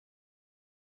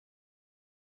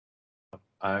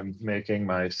I'm making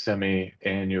my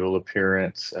semi-annual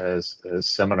appearance as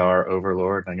seminar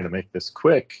overlord. I'm going to make this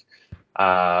quick.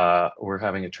 We're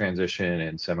having a transition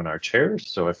in seminar chairs.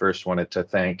 So I first wanted to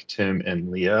thank Tim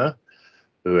and Leah,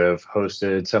 who have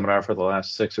hosted seminar for the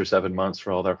last 6 or 7 months,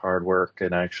 for all their hard work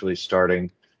and actually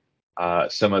starting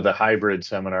some of the hybrid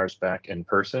seminars back in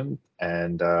person,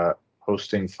 and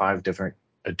hosting 5 different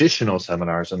additional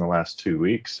seminars in the last 2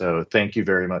 weeks. So thank you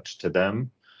very much to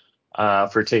them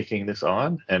for taking this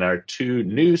on. And our 2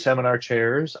 new seminar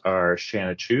chairs are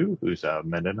Shanna Chu, who's a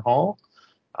Mendenhall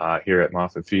here at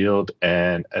Moffett Field,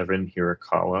 and Evan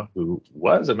Hirakawa, who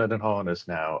was a Mendenhall and is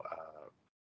now a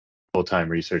full-time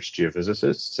research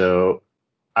geophysicist. So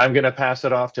I'm going to pass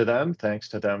it off to them. Thanks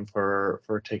to them for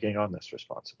taking on this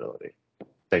responsibility.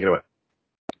 Take it away.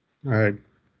 All right.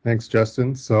 Thanks,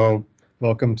 Justin. So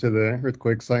welcome to the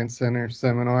Earthquake Science Center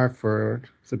seminar for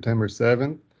September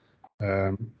 7th.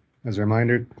 As a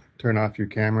reminder, turn off your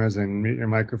cameras and mute your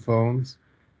microphones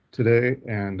today,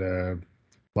 and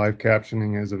live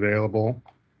captioning is available,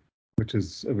 which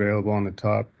is available on the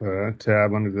top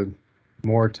tab under the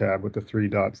More tab with the 3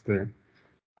 dots there.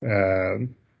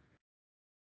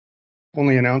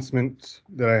 Only announcement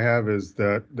that I have is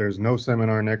that there's no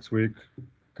seminar next week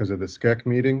because of the SCEC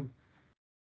meeting.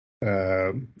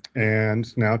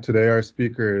 And now today our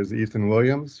speaker is Ethan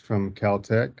Williams from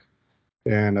Caltech.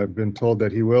 And I've been told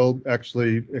that he will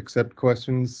actually accept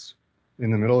questions in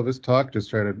the middle of his talk.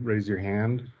 Just try to raise your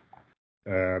hand.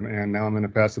 And now I'm going to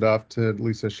pass it off to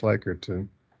Lisa Schleicher to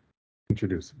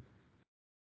introduce him.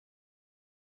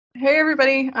 Hey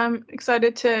everybody, I'm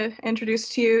excited to introduce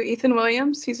to you Ethan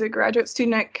Williams. He's a graduate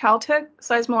student at Caltech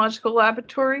Seismological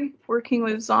Laboratory, working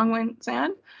with Zhongwen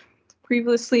Zhan.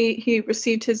 Previously, he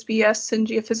received his BS in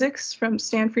geophysics from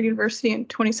Stanford University in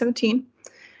 2017.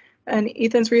 And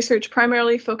Ethan's research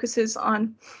primarily focuses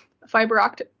on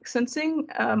fiber-optic sensing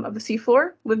of the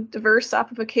seafloor, with diverse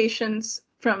applications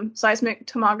from seismic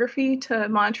tomography to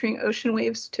monitoring ocean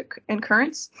waves and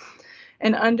currents.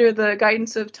 And under the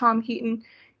guidance of Tom Heaton,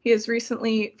 he has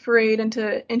recently forayed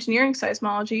into engineering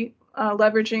seismology,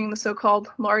 leveraging the so-called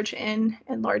large N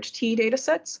and large T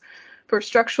datasets for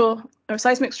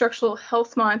seismic structural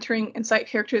health monitoring and site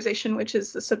characterization, which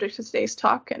is the subject of today's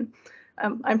talk. And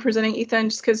I'm presenting Ethan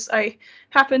just because I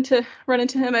happened to run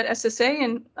into him at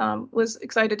SSA and was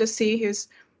excited to see he's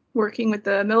working with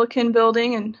the Millikan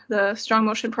building, and the Strong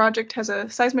Motion project has a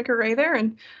seismic array there.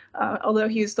 And although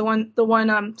he's the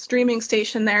one streaming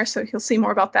station there, so he'll see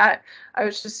more about that. I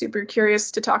was just super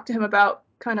curious to talk to him about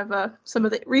kind of some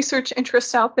of the research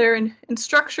interests out there in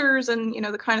structures, and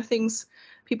the kind of things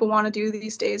people want to do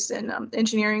these days in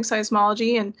engineering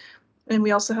seismology. And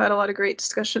we also had a lot of great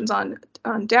discussions on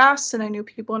DAS, and I knew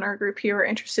people in our group here were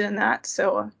interested in that.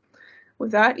 So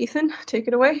with that, Ethan, take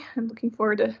it away. I'm looking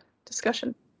forward to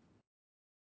discussion.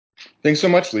 Thanks so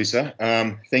much, Lisa.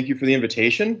 Thank you for the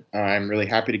invitation. I'm really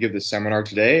happy to give this seminar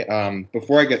today.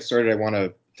 Before I get started, I want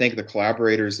to thank the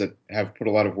collaborators that have put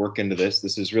a lot of work into this.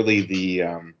 This is really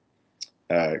the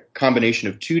combination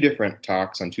of 2 different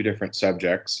talks on 2 different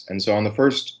subjects. And so on the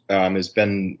first has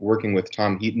been working with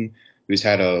Tom Heaton, who's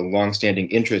had a long-standing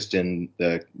interest in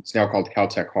it's now called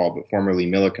Caltech Hall, but formerly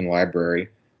Millikan Library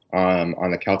on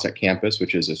the Caltech campus,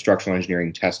 which is a structural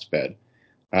engineering test bed.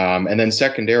 And then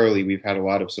secondarily, we've had a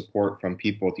lot of support from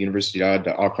people at the Universidad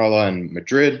de Alcalá in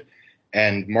Madrid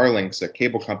and Marlinks, a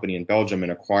cable company in Belgium,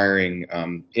 in acquiring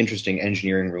interesting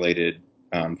engineering-related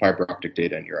fiber optic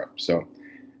data in Europe. So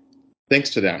thanks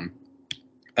to them.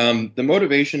 The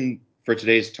motivation for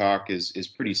today's talk is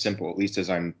pretty simple, at least as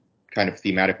I'm kind of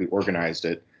thematically organized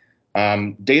it.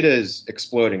 Data is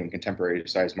exploding in contemporary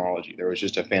seismology. There was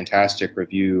just a fantastic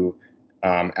review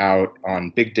out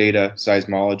on big data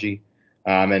seismology.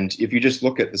 And if you just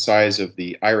look at the size of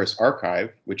the IRIS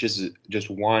archive, which is just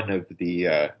one of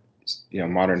the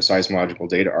modern seismological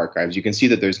data archives, you can see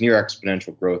that there's near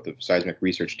exponential growth of seismic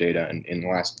research data in the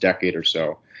last decade or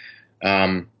so.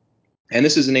 And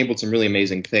this has enabled some really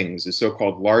amazing things. The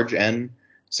so-called large N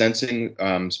sensing,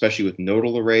 especially with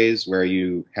nodal arrays, where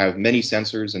you have many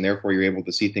sensors and therefore you're able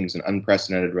to see things in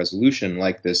unprecedented resolution,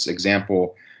 like this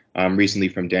example recently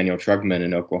from Daniel Trugman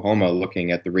in Oklahoma,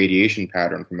 looking at the radiation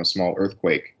pattern from a small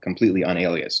earthquake, completely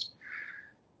unaliased.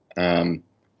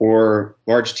 Or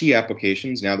large T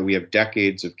applications, now that we have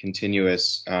decades of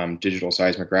continuous digital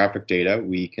seismographic data,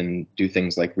 we can do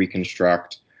things like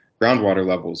reconstruct groundwater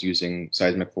levels using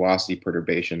seismic velocity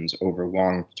perturbations over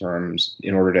long terms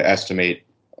in order to estimate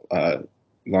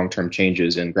long-term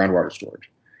changes in groundwater storage.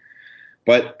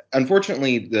 But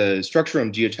unfortunately, the structural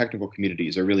and geotechnical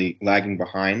communities are really lagging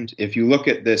behind. If you look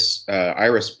at this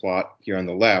iris plot here on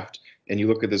the left, and you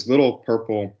look at this little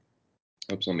purple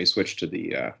oops, let me switch to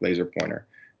the laser pointer.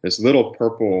 This little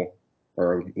purple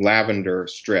or lavender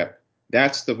strip,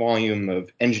 that's the volume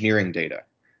of engineering data.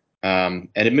 And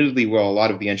admittedly, while a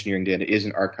lot of the engineering data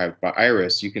isn't archived by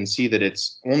IRIS, you can see that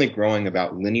it's only growing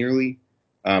about linearly,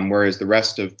 whereas the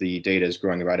rest of the data is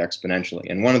growing about exponentially.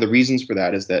 And one of the reasons for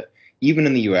that is that even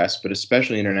in the US, but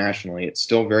especially internationally, it's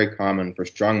still very common for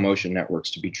strong motion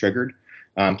networks to be triggered.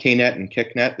 KNet and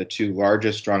KICnet, the two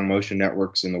largest strong motion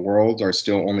networks in the world, are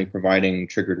still only providing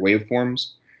triggered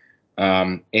waveforms.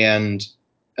 And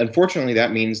unfortunately,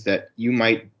 that means that you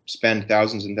might spend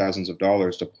thousands and thousands of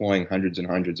dollars deploying hundreds and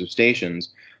hundreds of stations,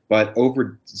 but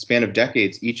over the span of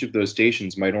decades, each of those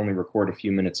stations might only record a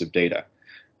few minutes of data.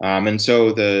 And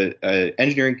so the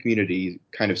engineering community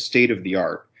kind of state of the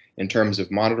art in terms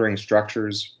of monitoring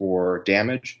structures for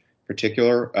damage, in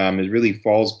particular, it really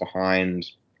falls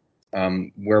behind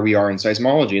where we are in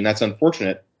seismology, and that's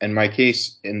unfortunate. And my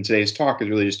case in today's talk is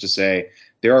really just to say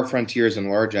there are frontiers in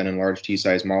large N and large T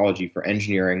seismology for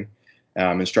engineering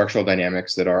and structural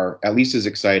dynamics that are at least as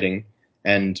exciting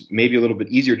and maybe a little bit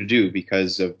easier to do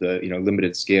because of the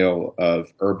limited scale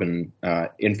of urban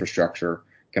infrastructure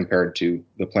compared to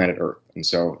the planet Earth. And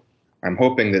so I'm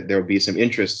hoping that there will be some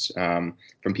interest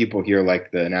from people here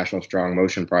like the National Strong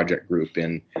Motion Project Group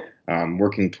in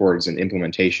working towards an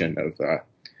implementation of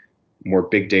more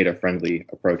big data friendly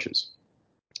approaches.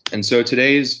 And so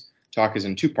today's talk is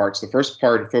in two parts. The first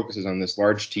part focuses on this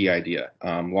large T idea,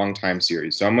 long time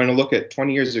series. So I'm going to look at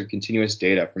 20 years of continuous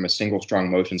data from a single strong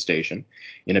motion station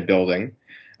in a building.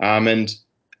 And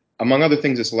among other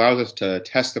things, this allows us to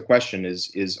test the question,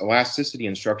 is elasticity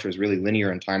in structures really linear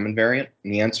and time invariant?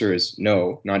 And the answer is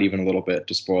no, not even a little bit,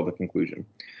 to spoil the conclusion.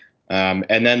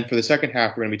 And then for the second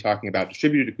half, we're going to be talking about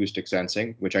distributed acoustic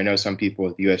sensing, which I know some people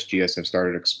at the USGS have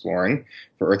started exploring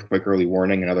for earthquake early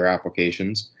warning and other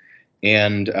applications.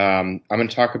 And I'm going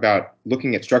to talk about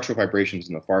looking at structural vibrations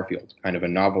in the far field, kind of a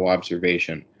novel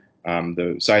observation,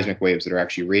 the seismic waves that are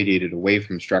actually radiated away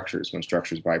from structures when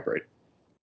structures vibrate.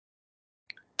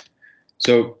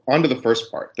 So on to the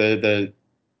first part. The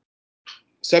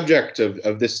subject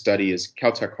of this study is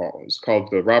Caltech Hall. It's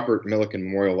called the Robert Millikan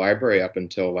Memorial Library up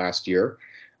until last year.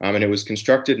 And it was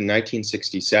constructed in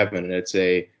 1967, and it's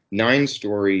a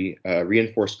 9-story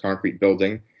reinforced concrete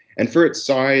building. And for its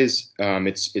size,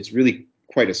 it's really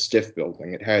quite a stiff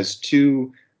building. It has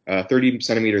two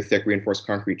 30-centimeter thick reinforced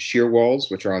concrete shear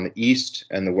walls, which are on the east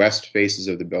and the west faces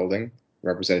of the building,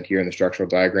 represented here in the structural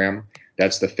diagram.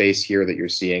 That's the face here that you're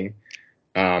seeing.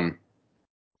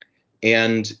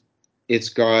 And it's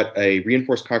got a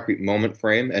reinforced concrete moment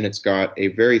frame, and it's got a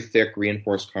very thick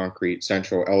reinforced concrete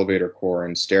central elevator core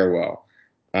and stairwell.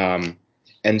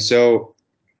 And so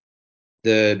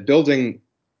the building,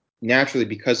 naturally,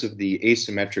 because of the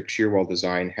asymmetric shear wall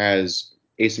design, has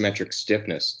asymmetric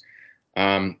stiffness.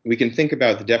 We can think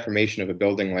about the deformation of a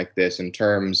building like this in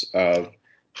terms of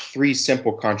three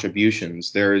simple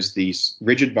contributions. There's the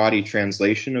rigid body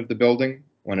translation of the building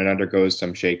when it undergoes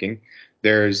some shaking.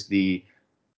 There's the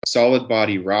solid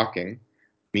body rocking,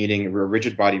 meaning a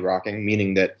rigid body rocking,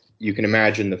 meaning that you can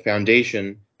imagine the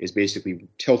foundation is basically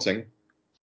tilting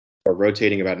or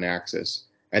rotating about an axis.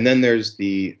 And then there's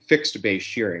the fixed base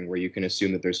shearing, where you can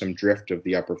assume that there's some drift of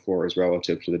the upper floors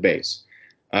relative to the base.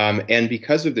 And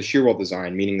because of the shear wall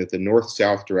design, meaning that the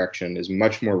north-south direction is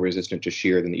much more resistant to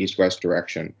shear than the east-west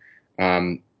direction,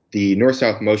 the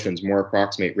north-south motions more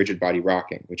approximate rigid body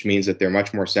rocking, which means that they're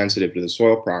much more sensitive to the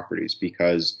soil properties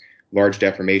because large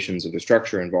deformations of the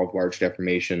structure involve large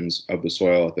deformations of the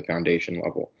soil at the foundation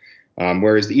level.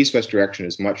 Whereas the east-west direction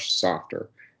is much softer,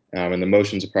 and the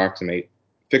motions approximate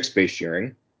fixed base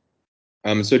shearing.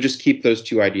 So just keep those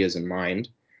two ideas in mind,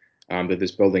 that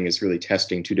this building is really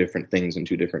testing two different things in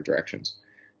two different directions.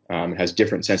 It has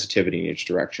different sensitivity in each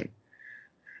direction.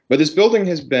 But this building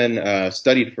has been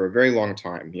studied for a very long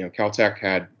time. Caltech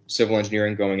had civil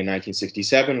engineering going in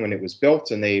 1967 when it was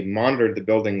built, and they monitored the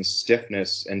building's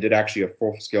stiffness and did actually a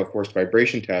full-scale forced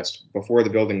vibration test before the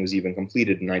building was even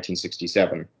completed in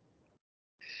 1967.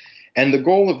 And the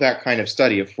goal of that kind of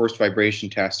study, of forced vibration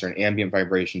test or an ambient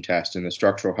vibration test in the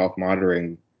structural health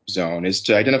monitoring zone, is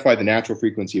to identify the natural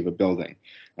frequency of a building.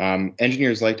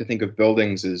 Engineers like to think of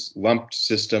buildings as lumped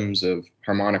systems of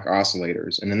harmonic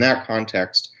oscillators, and in that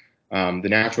context, the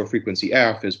natural frequency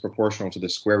F is proportional to the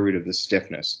square root of the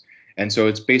stiffness. And so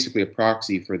it's basically a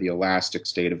proxy for the elastic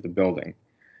state of the building.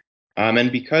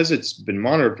 And because it's been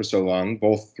monitored for so long,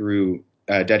 both through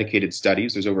dedicated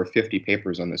studies, there's over 50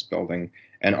 papers on this building,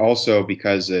 and also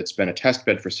because it's been a test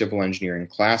bed for civil engineering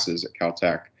classes at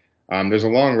Caltech, there's a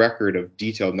long record of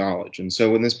detailed knowledge. And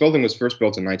so when this building was first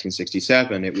built in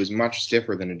 1967, it was much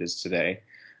stiffer than it is today.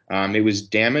 It was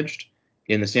damaged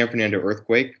in the San Fernando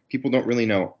earthquake, people don't really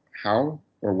know how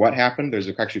or what happened. There's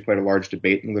actually quite a large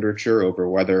debate in literature over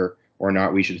whether or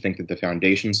not we should think that the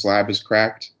foundation slab is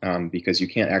cracked, because you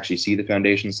can't actually see the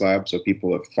foundation slab. So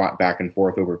people have fought back and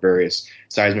forth over various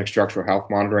seismic structural health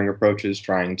monitoring approaches,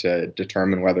 trying to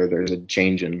determine whether there's a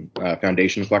change in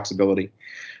foundation flexibility.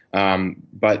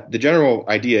 But the general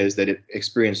idea is that it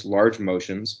experienced large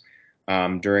motions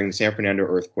during the San Fernando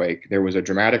earthquake. There was a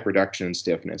dramatic reduction in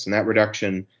stiffness, and that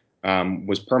reduction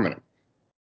was permanent.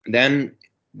 Then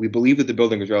we believe that the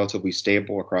building was relatively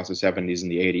stable across the 70s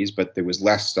and the 80s, but there was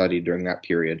less studied during that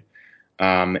period.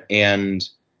 In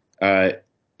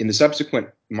the subsequent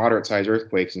moderate-sized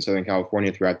earthquakes in Southern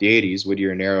California throughout the 80s,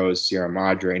 Whittier Narrows, Sierra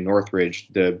Madre, Northridge,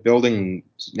 the building's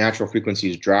natural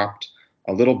frequencies dropped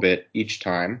a little bit each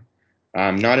time,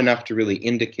 not enough to really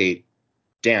indicate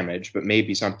damage, but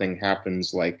maybe something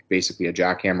happens like basically a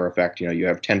jackhammer effect. You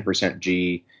have 10%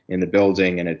 G in the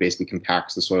building, and it basically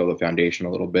compacts the soil of the foundation a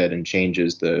little bit and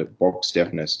changes the bulk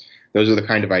stiffness. Those are the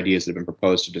kind of ideas that have been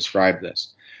proposed to describe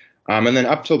this. And then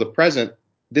up till the present,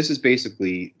 this is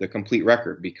basically the complete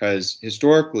record, because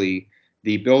historically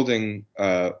the building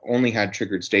only had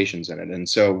triggered stations in it. And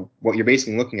so what you're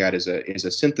basically looking at is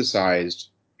a synthesized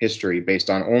history based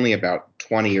on only about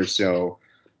 20 or so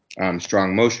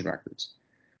strong motion records.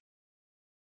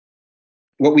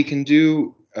 What we can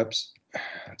do, let's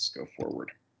go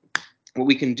forward. What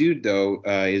we can do, though,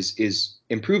 is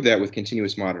improve that with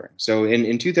continuous monitoring. So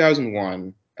in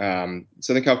 2001,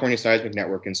 Southern California Seismic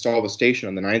Network installed a station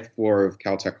on the 9th floor of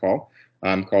Caltech Hall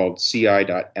called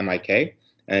CI.MIK,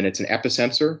 and it's an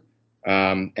epicensor,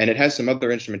 and it has some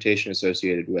other instrumentation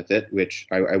associated with it, which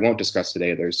I won't discuss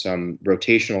today. There's some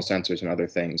rotational sensors and other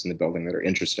things in the building that are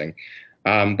interesting.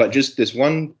 But just this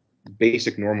one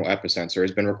basic normal epicensor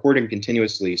has been recording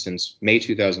continuously since May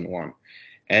 2001.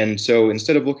 And so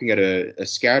instead of looking at a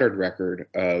scattered record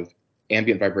of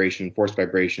ambient vibration, forced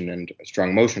vibration, and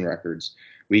strong motion records,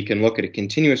 we can look at a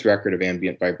continuous record of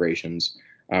ambient vibrations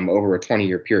over a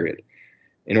 20-year period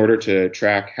in order to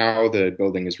track how the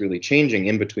building is really changing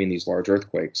in between these large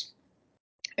earthquakes.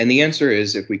 And the answer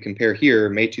is, if we compare here,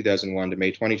 May 2001 to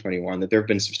May 2021, that there have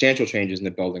been substantial changes in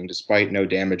the building despite no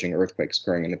damaging earthquakes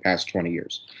occurring in the past 20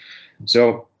 years.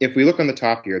 So if we look on the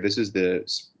top here, this is the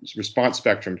response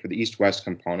spectrum for the east-west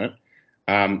component.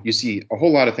 You see a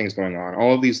whole lot of things going on.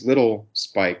 All of these little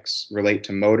spikes relate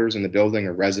to motors in the building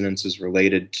or resonances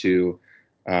related to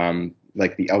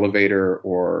like the elevator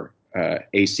or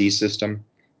AC system,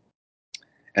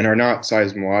 and are not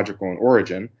seismological in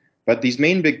origin. But these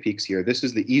main big peaks here, this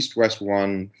is the east-west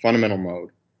 1 fundamental mode.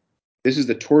 This is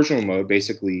the torsional mode,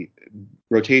 basically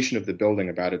rotation of the building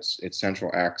about its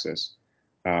central axis.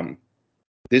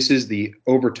 This is the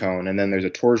overtone, and then there's a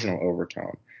torsional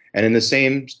overtone. And in the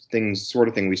same sort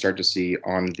of thing we start to see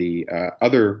on the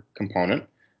other component,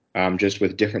 just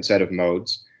with different set of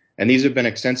modes. And these have been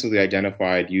extensively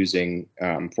identified using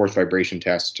force vibration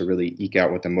tests to really eke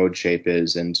out what the mode shape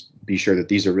is and be sure that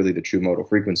these are really the true modal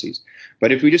frequencies.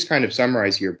 But if we just kind of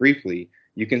summarize here briefly,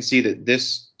 you can see that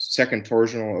this second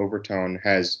torsional overtone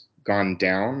has gone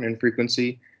down in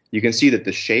frequency. You can see that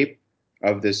the shape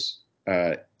of this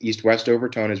east-west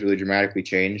overtone has really dramatically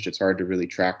changed. It's hard to really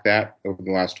track that over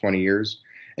the last 20 years.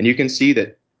 And you can see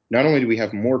that not only do we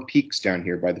have more peaks down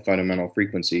here by the fundamental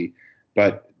frequency,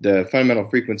 but the fundamental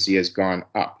frequency has gone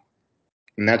up.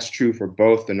 And that's true for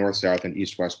both the north-south and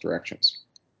east-west directions.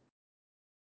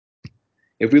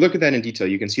 If we look at that in detail,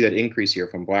 you can see that increase here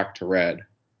from black to red.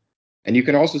 And you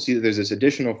can also see that there's this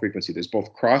additional frequency. There's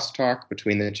both crosstalk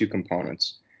between the two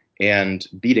components and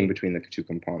beating between the two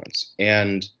components.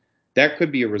 And that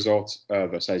could be a result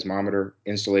of a seismometer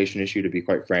installation issue, to be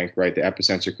quite frank, right? The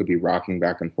epicenter could be rocking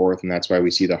back and forth, and that's why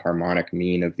we see the harmonic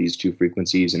mean of these two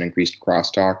frequencies and increased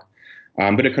crosstalk.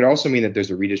 But it could also mean that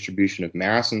there's a redistribution of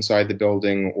mass inside the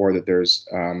building, or that there's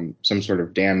some sort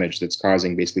of damage that's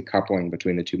causing basically coupling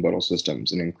between the two modal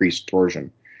systems and increased torsion.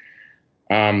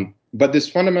 But this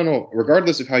fundamental,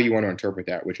 regardless of how you want to interpret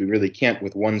that, which we really can't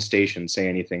with one station say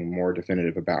anything more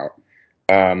definitive about,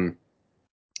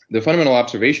 the fundamental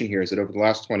observation here is that over the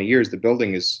last 20 years, the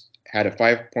building has had a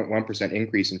 5.1%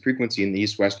 increase in frequency in the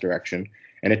east-west direction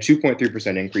and a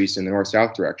 2.3% increase in the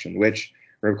north-south direction, which,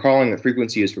 recalling that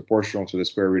frequency is proportional to the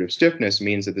square root of stiffness,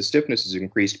 means that the stiffness is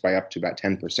increased by up to about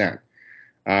 10%,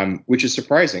 which is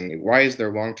surprising. Why is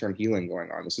there long-term healing going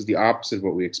on? This is the opposite of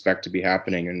what we expect to be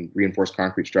happening in reinforced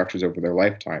concrete structures over their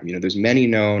lifetime. There's many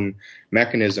known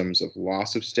mechanisms of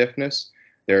loss of stiffness.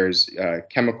 There's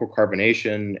chemical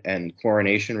carbonation and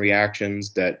chlorination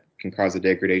reactions that can cause the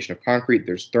degradation of concrete.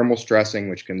 There's thermal stressing,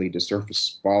 which can lead to surface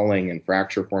spalling and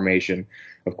fracture formation.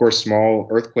 Of course, small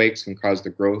earthquakes can cause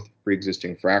the growth of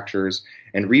pre-existing fractures,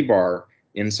 and rebar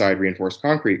inside reinforced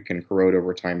concrete can corrode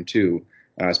over time too,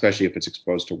 especially if it's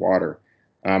exposed to water.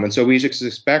 And so we just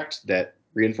expect that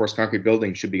reinforced concrete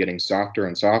buildings should be getting softer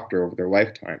and softer over their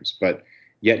lifetimes. But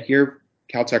yet here,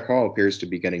 Caltech Hall appears to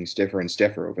be getting stiffer and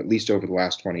stiffer, at least over the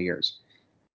last 20 years.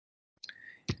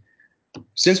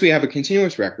 Since we have a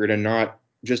continuous record and not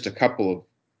just a couple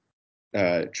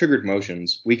of triggered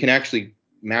motions, we can actually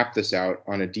map this out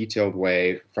on a detailed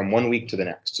way from 1 week to the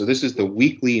next. So this is the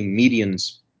weekly median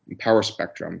power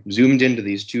spectrum zoomed into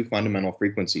these two fundamental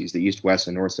frequencies, the east-west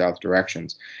and north-south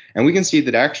directions. And we can see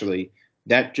that actually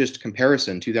that just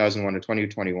comparison, 2001 to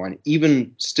 2021,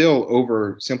 even still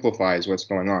oversimplifies what's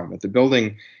going on. That the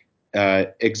building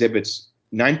exhibits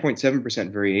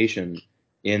 9.7% variation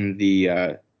in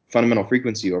the fundamental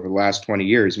frequency over the last 20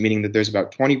 years, meaning that there's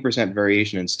about 20%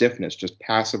 variation in stiffness just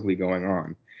passively going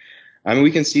on. I mean,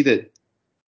 we can see that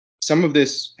some of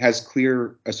this has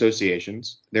clear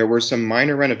associations. There were some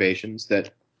minor renovations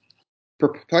that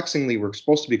perplexingly were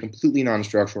supposed to be completely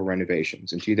non-structural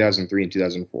renovations in 2003 and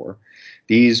 2004.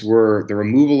 These were the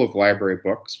removal of library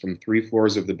books from 3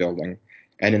 floors of the building,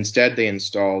 and instead they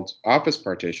installed office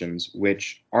partitions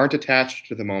which aren't attached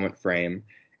to the moment frame,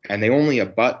 and they only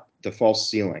abut the false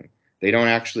ceiling. They don't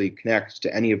actually connect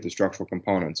to any of the structural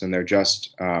components, and they're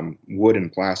just wood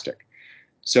and plastic.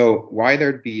 So why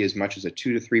there'd be as much as a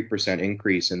 2 to 3%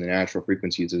 increase in the natural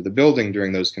frequencies of the building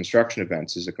during those construction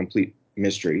events is a complete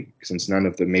mystery, since none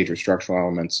of the major structural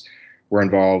elements were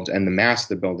involved and the mass of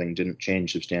the building didn't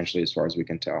change substantially as far as we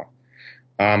can tell.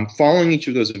 Following each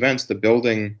of those events, the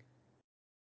building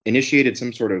initiated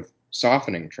some sort of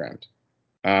softening trend,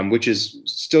 which is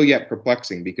still yet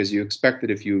perplexing, because you expect that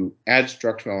if you add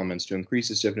structural elements to increase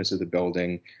the stiffness of the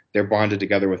building, they're bonded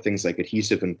together with things like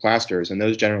adhesive and plasters, and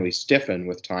those generally stiffen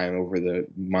with time over the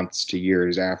months to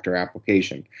years after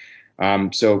application.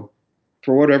 So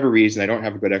for whatever reason, I don't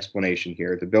have a good explanation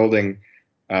here, the building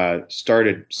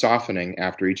started softening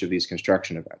after each of these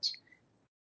construction events.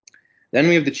 Then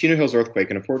we have the Chino Hills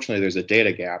earthquake, and unfortunately there's a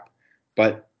data gap,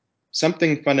 but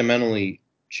something fundamentally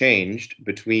changed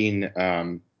between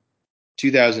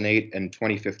 2008 and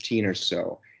 2015 or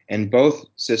so, and both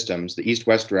systems, the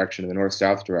east-west direction and the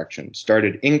north-south direction,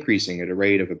 started increasing at a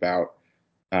rate of about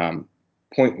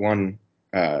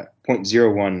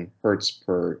 0.01 hertz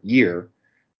per year,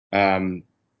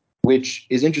 which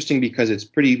is interesting because it's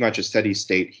pretty much a steady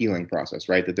state healing process,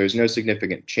 right? That there's no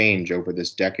significant change over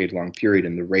this decade-long period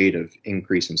in the rate of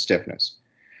increase in stiffness.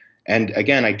 And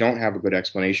again, I don't have a good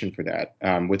explanation for that.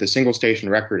 With a single station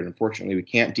record, unfortunately, we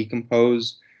can't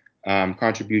decompose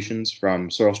contributions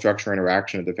from soil structure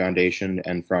interaction of the foundation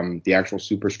and from the actual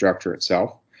superstructure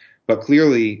itself. But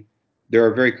clearly, there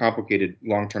are very complicated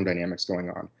long-term dynamics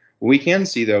going on. What we can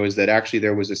see, though, is that actually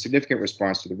there was a significant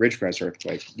response to the Ridgecrest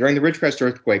earthquake. During the Ridgecrest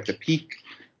earthquake, the peak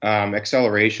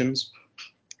accelerations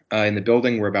in the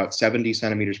building were about 70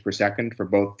 centimeters per second for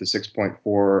both the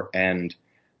 6.4 and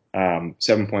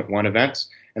 7.1 events,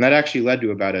 and that actually led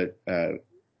to about a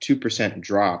 2%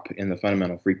 drop in the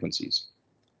fundamental frequencies.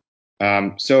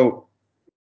 So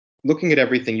looking at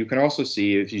everything, you can also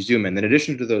see, if you zoom in, that in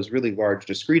addition to those really large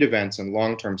discrete events and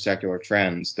long-term secular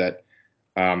trends that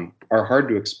are hard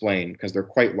to explain because they're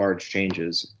quite large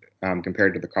changes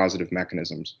compared to the causative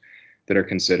mechanisms that are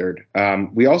considered,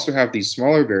 we also have these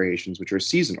smaller variations which are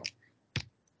seasonal.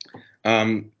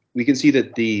 We can see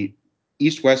that the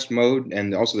east-west mode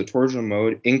and also the torsional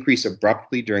mode increase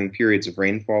abruptly during periods of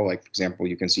rainfall. Like, for example,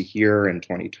 you can see here in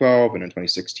 2012 and in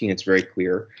 2016, it's very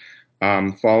clear,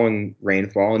 following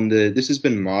rainfall. And this has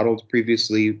been modeled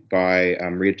previously by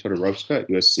Maria Todorovska at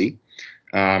USC,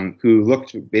 who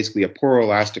looked basically a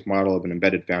poroelastic model of an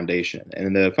embedded foundation.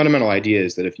 And the fundamental idea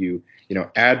is that if you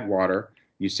add water,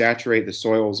 you saturate the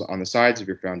soils on the sides of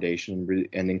your foundation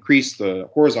and increase the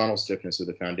horizontal stiffness of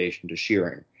the foundation to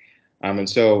shearing. And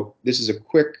so this is a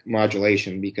quick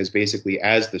modulation because basically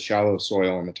as the shallow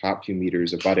soil in the top 2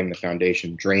 meters abutting the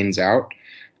foundation drains out,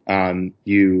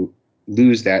 you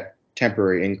lose that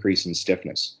temporary increase in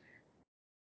stiffness.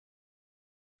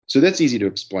 So that's easy to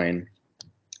explain,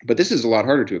 but this is a lot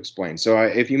harder to explain. So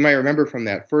if you might remember from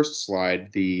that first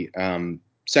slide, the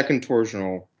second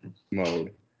torsional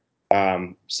mode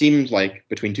seemed like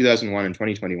between 2001 and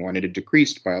 2021, it had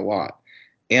decreased by a lot.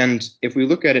 And if we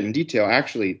look at it in detail,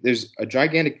 actually, there's a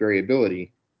gigantic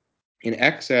variability in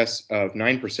excess of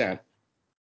 9%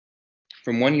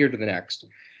 from one year to the next.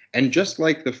 And just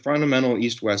like the fundamental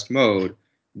east-west mode,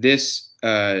 this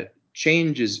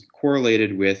change is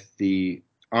correlated with the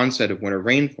onset of winter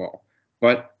rainfall.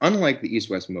 But unlike the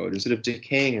east-west mode, instead of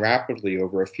decaying rapidly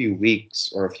over a few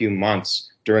weeks or a few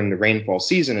months during the rainfall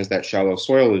season as that shallow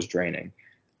soil is draining,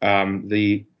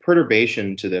 the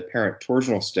perturbation to the apparent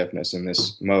torsional stiffness in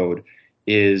this mode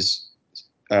is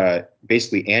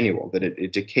basically annual, that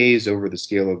it decays over the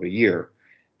scale of a year.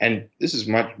 And this is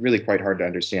really quite hard to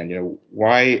understand.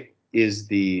 Why is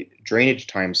the drainage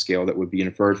time scale that would be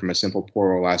inferred from a simple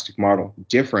poroelastic model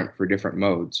different for different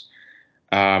modes?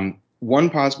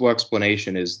 One possible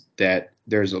explanation is that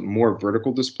there's a more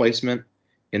vertical displacement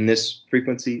in this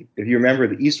frequency. If you remember,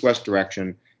 the east-west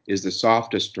direction is the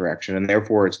softest direction, and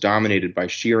therefore it's dominated by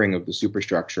shearing of the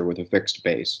superstructure with a fixed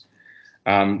base.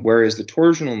 Whereas the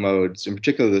torsional modes, in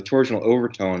particular the torsional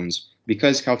overtones,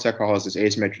 because Caltech Hall has this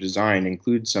asymmetric design,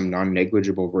 include some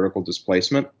non-negligible vertical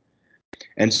displacement.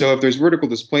 And so if there's vertical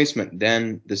displacement,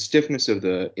 then the stiffness of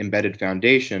the embedded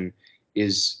foundation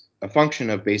is a function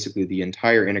of basically the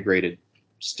entire integrated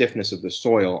stiffness of the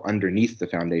soil underneath the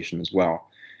foundation as well.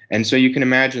 And so you can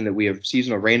imagine that we have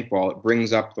seasonal rainfall, it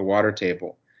brings up the water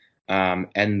table,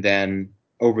 and then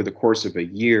over the course of a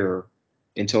year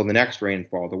until the next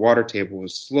rainfall, the water table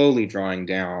is slowly drawing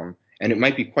down, and it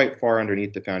might be quite far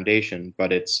underneath the foundation,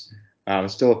 but it's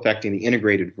still affecting the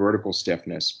integrated vertical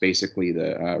stiffness, basically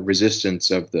the resistance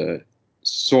of the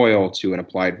soil to an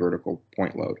applied vertical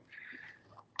point load.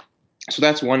 So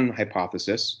that's one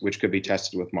hypothesis, which could be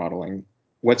tested with modeling.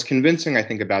 What's convincing, I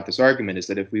think, about this argument is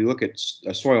that if we look at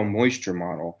a soil moisture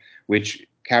model, which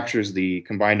captures the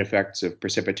combined effects of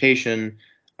precipitation,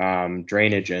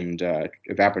 drainage, and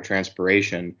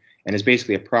evapotranspiration, and is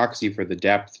basically a proxy for the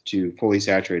depth to fully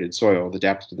saturated soil, the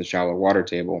depth to the shallow water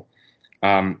table,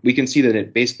 we can see that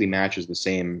it basically matches the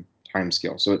same time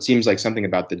scale. So it seems like something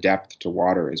about the depth to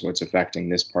water is what's affecting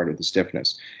this part of the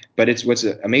stiffness. But what's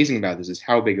amazing about this is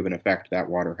how big of an effect that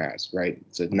water has, right?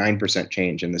 It's a 9%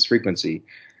 change in this frequency.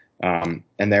 And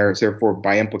therefore,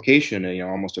 by implication,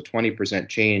 almost a 20%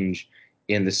 change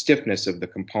in the stiffness of the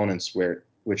components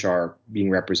which are being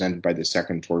represented by the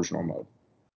second torsional mode.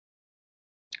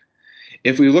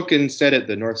 If we look instead at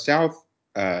the north-south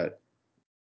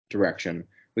direction,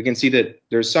 we can see that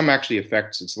there's some actually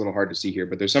effects. It's a little hard to see here,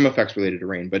 but there's some effects related to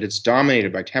rain, but it's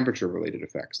dominated by temperature-related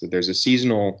effects, that there's a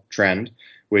seasonal trend,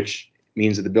 which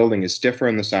means that the building is stiffer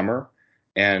in the summer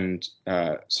and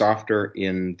softer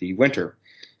in the winter.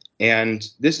 And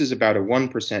this is about a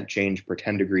 1% change per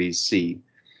 10 degrees C.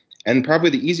 And probably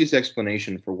the easiest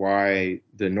explanation for why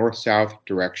the north-south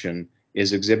direction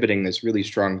is exhibiting this really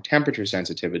strong temperature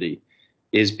sensitivity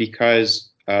is because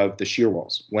of the shear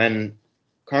walls. When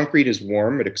concrete is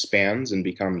warm, it expands and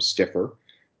becomes stiffer.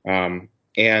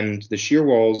 And the shear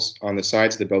walls on the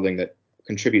sides of the building that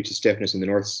contribute to stiffness in the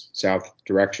north-south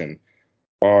direction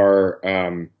are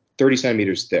 30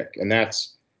 centimeters thick. And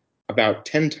that's about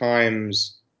 10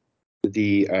 times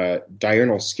the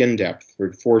diurnal skin depth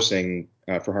for forcing,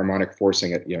 for harmonic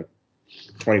forcing at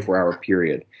 24-hour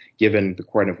period, given the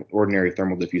quite ordinary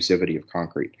thermal diffusivity of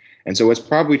concrete. And so what's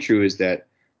probably true is that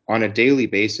on a daily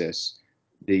basis,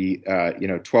 the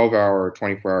 12-hour,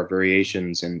 24-hour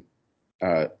variations in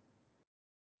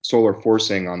solar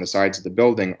forcing on the sides of the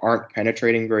building aren't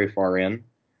penetrating very far in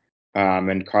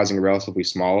and causing a relatively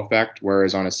small effect,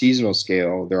 whereas on a seasonal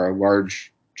scale, there are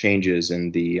large changes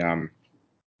in the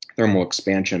thermal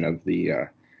expansion of the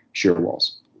shear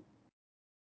walls.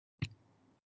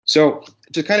 So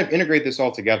to kind of integrate this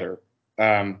all together,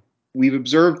 we've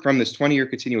observed from this 20-year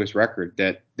continuous record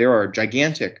that there are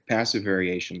gigantic passive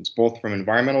variations, both from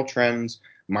environmental trends,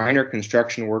 minor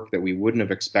construction work that we wouldn't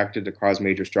have expected to cause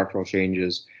major structural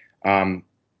changes,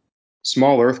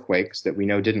 small earthquakes that we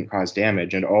know didn't cause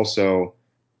damage, and also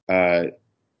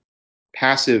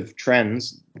passive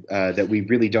trends that we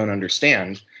really don't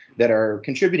understand that are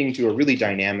contributing to a really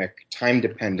dynamic,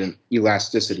 time-dependent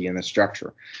elasticity in the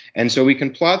structure. And so we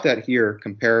can plot that here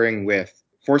comparing with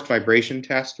forced vibration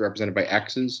tests represented by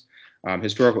X's,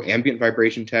 historical ambient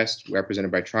vibration tests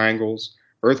represented by triangles,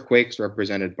 earthquakes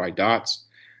represented by dots,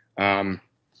 and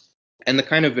the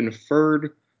kind of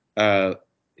inferred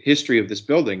history of this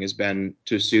building has been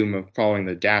to assume, following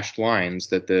the dashed lines,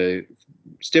 that the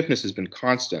stiffness has been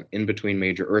constant in between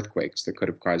major earthquakes that could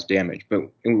have caused damage. But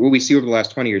what we see over the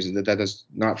last 20 years is that is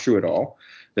not true at all,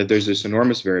 that there's this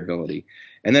enormous variability.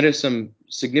 And that has some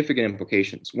significant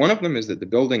implications. One of them is that the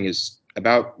building is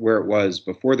about where it was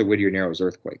before the Whittier Narrows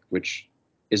earthquake, which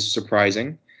is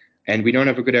surprising. And we don't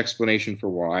have a good explanation for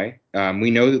why.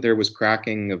 We know that there was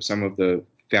cracking of some of the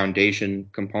foundation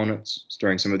components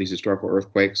during some of these historical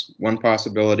earthquakes. One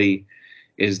possibility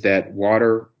is that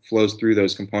water flows through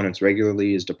those components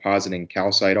regularly, is depositing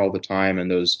calcite all the time, and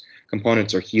those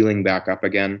components are healing back up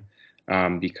again.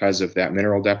 because of that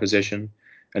mineral deposition.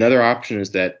 Another option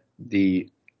is that the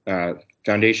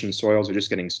foundation soils are just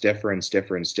getting stiffer and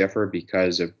stiffer and stiffer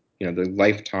because of the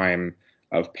lifetime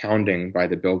of pounding by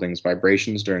the building's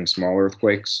vibrations during small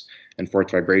earthquakes and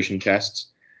force vibration tests.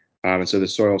 And so the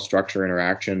soil structure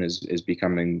interaction is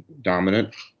becoming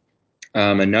dominant.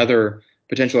 Another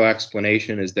potential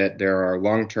explanation is that there are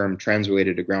long-term trends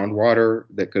related to groundwater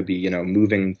that could be,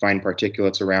 moving fine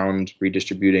particulates around,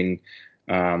 redistributing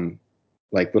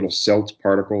like little silt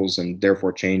particles, and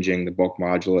therefore changing the bulk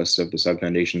modulus of the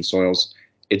subfoundation soils.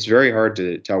 It's very hard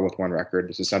to tell with one record.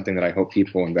 This is something that I hope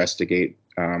people investigate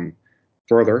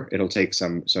further. It'll take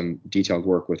some detailed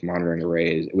work with monitoring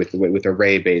arrays, with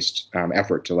array-based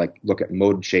effort to look at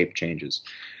mode shape changes.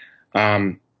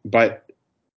 But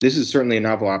this is certainly a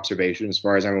novel observation. As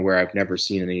far as I'm aware, I've never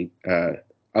seen any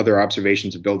other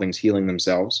observations of buildings healing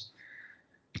themselves.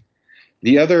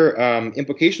 The other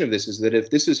implication of this is that if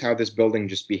this is how this building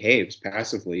just behaves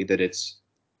passively, that it's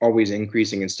always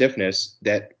increasing in stiffness,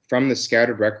 that from the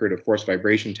scattered record of forced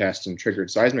vibration tests and triggered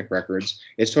seismic records,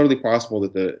 it's totally possible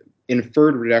that the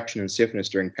inferred reduction in stiffness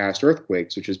during past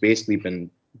earthquakes, which has basically been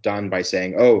done by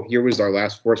saying, oh, here was our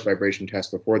last forced vibration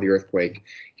test before the earthquake,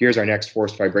 here's our next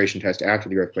forced vibration test after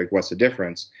the earthquake, what's the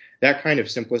difference? That kind of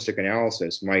simplistic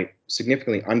analysis might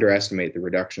significantly underestimate the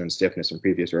reduction in stiffness in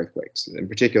previous earthquakes. In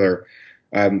particular,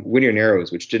 Whittier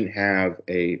Narrows, which didn't have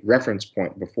a reference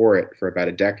point before it for about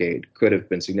a decade, could have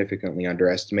been significantly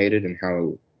underestimated in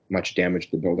how much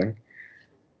damaged the building.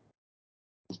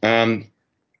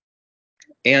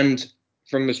 And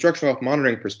from the structural health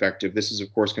monitoring perspective, this is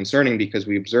of course concerning because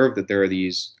we observe that there are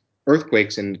these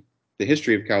earthquakes in the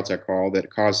history of Caltech Hall that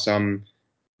cause some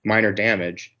minor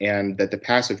damage, and that the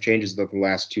passive changes of the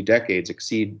last 2 decades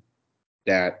exceed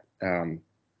that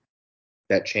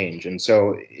that change. And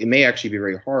so it may actually be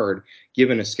very hard,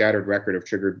 given a scattered record of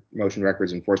triggered motion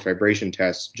records and forced vibration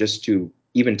tests, just to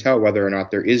even tell whether or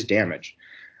not there is damage.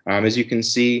 As you can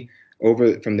see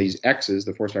from these X's,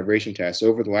 the forced vibration tests,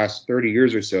 over the last 30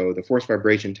 years or so, the forced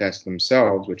vibration tests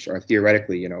themselves, which are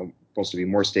theoretically, supposed to be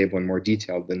more stable and more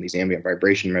detailed than these ambient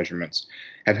vibration measurements,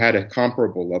 have had a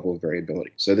comparable level of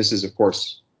variability. So this is, of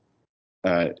course,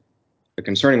 a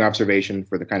concerning observation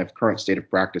for the kind of current state of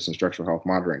practice in structural health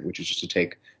monitoring, which is just to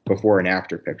take before and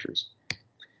after pictures.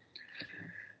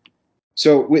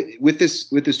 So with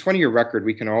this 20-year record,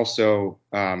 we can also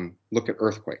look at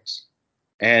earthquakes.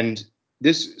 And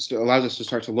this allows us to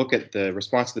start to look at the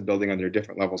response of the building under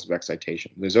different levels of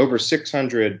excitation. There's over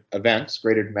 600 events,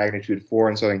 greater than magnitude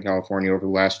 4 in Southern California over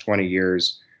the last 20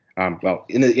 years, well,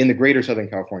 in the greater Southern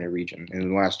California region in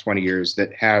the last 20 years,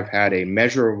 that have had a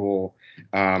measurable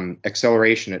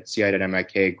acceleration at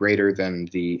CI.MIK greater than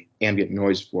the ambient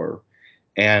noise floor.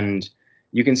 And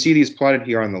you can see these plotted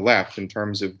here on the left in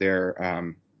terms of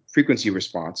their frequency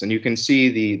response. And you can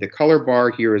see the color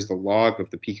bar here is the log of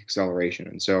the peak acceleration.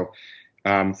 And so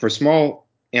for small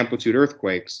amplitude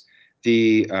earthquakes,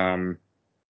 the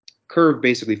curve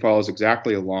basically follows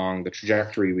exactly along the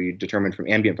trajectory we determined from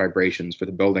ambient vibrations for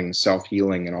the building's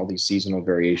self-healing and all these seasonal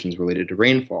variations related to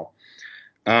rainfall.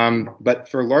 But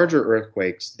for larger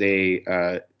earthquakes, they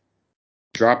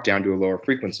drop down to a lower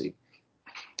frequency.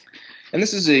 And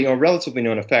this is a relatively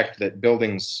known effect that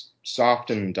buildings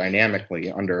soften dynamically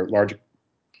under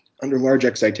large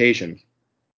excitation.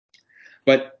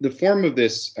 But the form of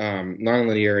this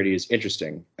nonlinearity is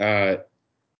interesting.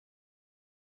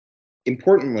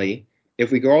 Importantly,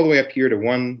 if we go all the way up here to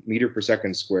 1 meter per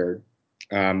second squared,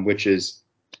 which is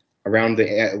around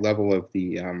the level of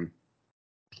the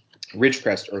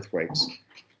Ridgecrest earthquakes,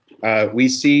 we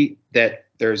see that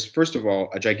there's, first of all,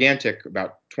 a gigantic,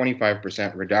 about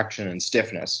 25% reduction in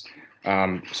stiffness.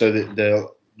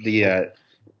 So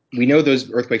we know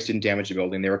those earthquakes didn't damage the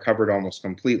building; they recovered almost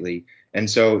completely. And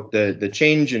so the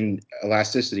change in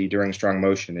elasticity during strong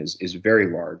motion is very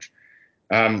large.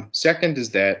 Second is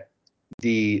that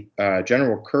the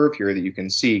general curve here that you can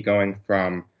see going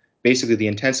from basically the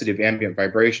intensity of ambient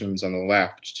vibrations on the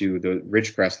left to the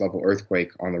Ridgecrest level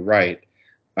earthquake on the right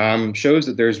shows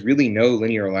that there's really no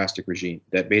linear elastic regime,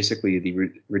 that basically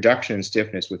the reduction in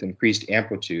stiffness with increased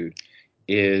amplitude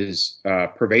is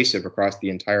pervasive across the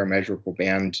entire measurable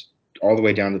band all the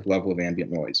way down to the level of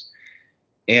ambient noise.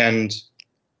 And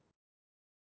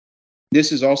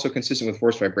this is also consistent with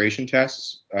forced vibration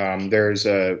tests. There's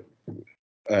a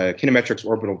kinematrix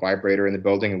orbital vibrator in the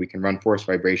building, and we can run forced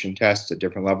vibration tests at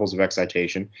different levels of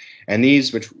excitation. And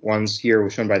these, which ones here were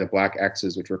shown by the black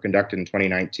X's, which were conducted in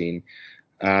 2019,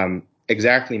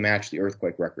 exactly match the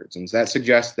earthquake records. And that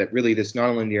suggests that really this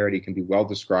nonlinearity can be well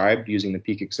described using the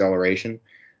peak acceleration,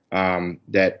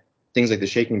 that things like the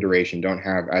shaking duration don't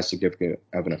have as significant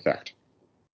of an effect.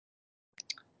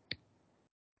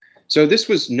 So this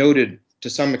was noted to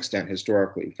some extent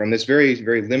historically. From this very,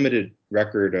 very limited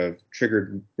record of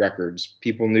triggered records,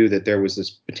 people knew that there was this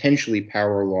potentially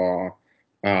power law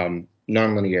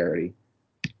nonlinearity.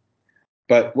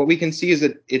 But what we can see is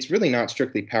that it's really not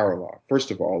strictly power law. First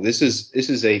of all, this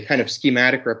is a kind of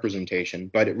schematic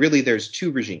representation, but there's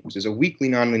two regimes. There's a weakly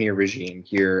nonlinear regime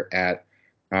here at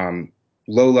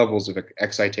low levels of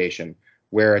excitation,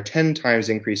 where a 10 times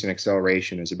increase in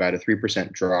acceleration is about a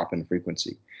 3% drop in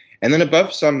frequency. And then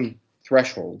above some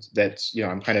threshold that's,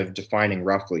 I'm kind of defining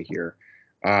roughly here,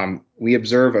 we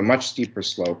observe a much steeper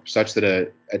slope such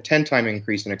that a 10 time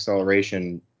increase in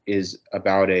acceleration is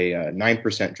about a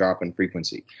 9% drop in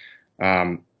frequency.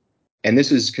 And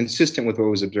this is consistent with what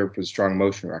was observed for the strong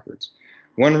motion records.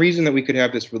 One reason that we could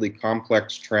have this really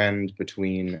complex trend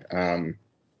between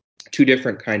two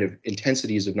different kind of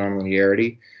intensities of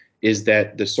nonlinearity is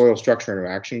that the soil structure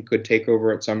interaction could take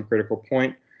over at some critical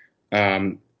point.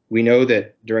 We know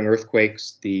that during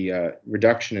earthquakes, the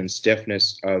reduction in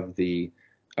stiffness of the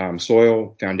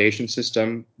soil foundation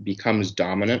system becomes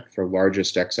dominant for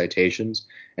largest excitations.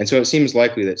 And so it seems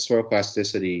likely that soil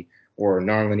plasticity or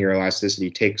nonlinear elasticity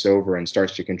takes over and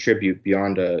starts to contribute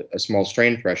beyond a small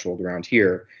strain threshold around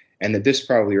here, and that this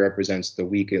probably represents the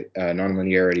weak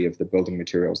nonlinearity of the building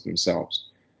materials themselves.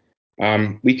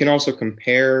 We can also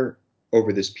compare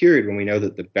over this period when we know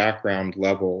that the background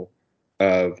level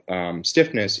of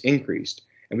stiffness increased.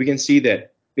 And we can see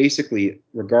that basically,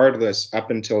 regardless,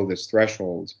 up until this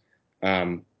threshold,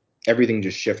 everything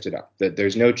just shifted up, that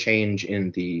there's no change in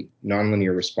the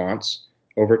nonlinear response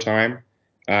over time,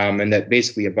 and that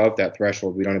basically above that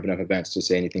threshold, we don't have enough events to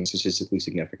say anything statistically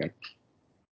significant.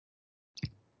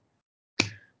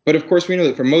 But of course, we know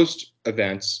that for most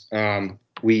events,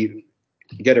 we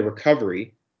get a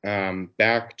recovery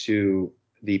back to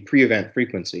the pre-event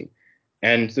frequency.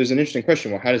 And there's an interesting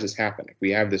question, well, how does this happen? If we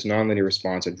have this nonlinear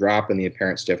response, a drop in the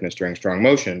apparent stiffness during strong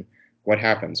motion, what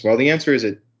happens? Well, the answer is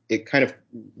it kind of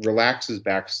relaxes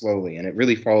back slowly, and it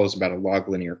really follows about a log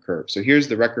linear curve. So here's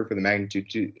the record for the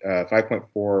magnitude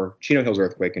 5.4 Chino Hills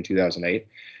earthquake in 2008.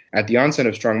 At the onset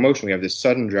of strong motion, we have this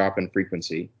sudden drop in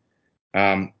frequency,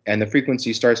 and the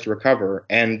frequency starts to recover,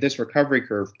 and this recovery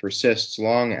curve persists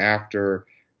long after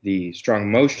the strong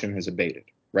motion has abated,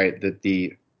 right? That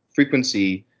the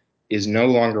frequency is no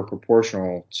longer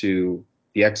proportional to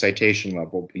the excitation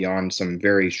level beyond some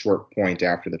very short point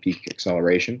after the peak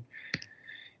acceleration.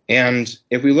 And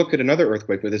if we look at another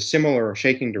earthquake with a similar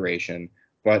shaking duration,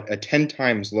 but a 10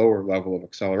 times lower level of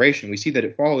acceleration, we see that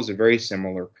it follows a very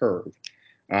similar curve.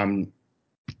 And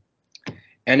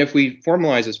if we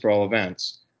formalize this for all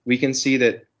events, we can see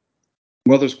that,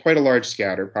 well, there's quite a large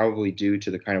scatter, probably due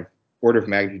to the kind of order of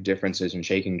magnitude differences in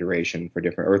shaking duration for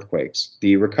different earthquakes.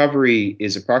 The recovery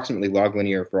is approximately log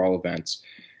linear for all events,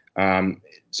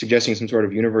 suggesting some sort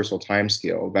of universal time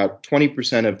scale. About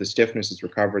 20% of the stiffness is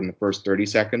recovered in the first 30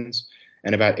 seconds,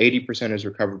 and about 80% is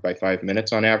recovered by 5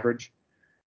 minutes on average.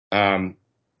 And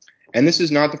this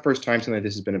is not the first time something like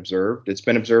this has been observed. It's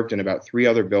been observed in about 3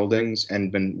 other buildings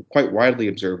and been quite widely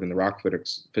observed in the rock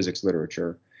physics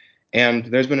literature. And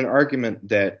there's been an argument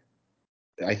that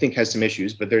I think has some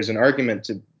issues, but there's an argument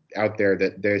out there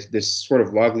that there's this sort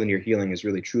of log linear healing is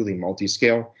really truly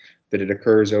multi-scale, that it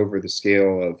occurs over the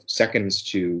scale of seconds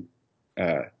to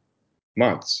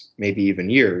months, maybe even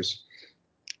years.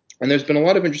 And there's been a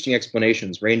lot of interesting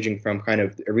explanations, ranging from kind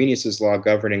of Arrhenius's law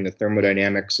governing the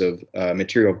thermodynamics of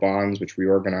material bonds, which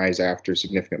reorganize after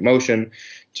significant motion,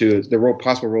 to the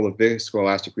possible role of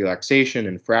viscoelastic relaxation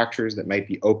and fractures that might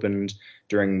be opened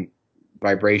during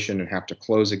vibration and have to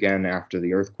close again after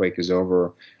the earthquake is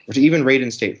over, or to even rate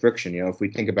and state friction. If we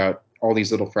think about all these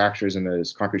little fractures in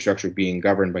this concrete structure being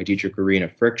governed by Dietrich-Arena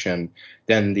friction,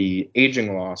 then the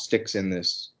aging law sticks in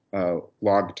this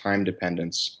log time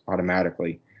dependence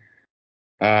automatically.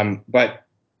 But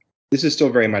this is still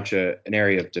very much an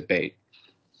area of debate.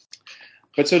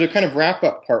 But so to kind of wrap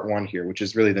up part 1 here, which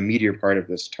is really the meatier part of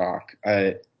this talk,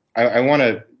 I want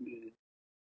to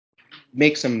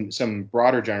make some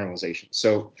broader generalizations.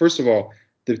 So first of all,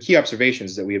 the key observation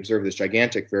is that we observe this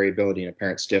gigantic variability in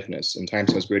apparent stiffness in time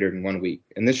scales greater than 1 week.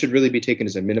 And this should really be taken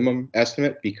as a minimum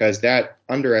estimate, because that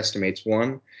underestimates,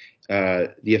 one,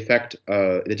 the effect,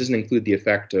 it doesn't include the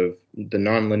effect of the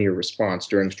nonlinear response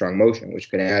during strong motion, which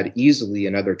can add easily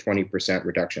another 20%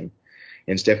 reduction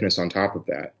in stiffness on top of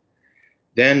that.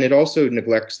 Then it also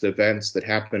neglects the events that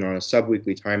happen on a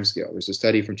subweekly timescale. There's a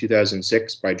study from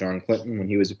 2006 by John Clinton when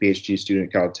he was a PhD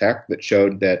student at Caltech that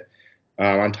showed that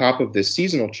on top of this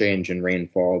seasonal change in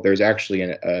rainfall, there's actually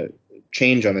a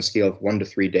change on the scale of 1 to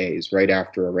 3 days right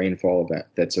after a rainfall event.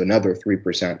 That's another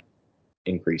 3%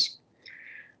 increase.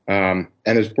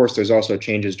 And of course, there's also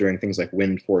changes during things like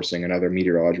wind forcing and other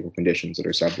meteorological conditions that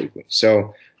are sublethal.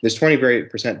 So this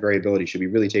 20% variability should be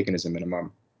really taken as a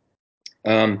minimum.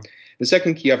 The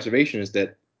second key observation is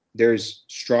that there's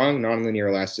strong nonlinear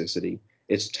elasticity.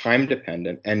 It's time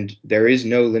dependent, and there is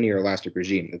no linear elastic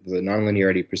regime. The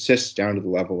nonlinearity persists down to the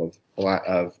level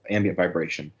of ambient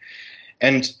vibration.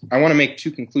 And I want to make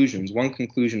two conclusions. One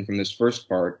conclusion from this first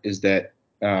part is that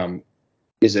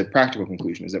is a practical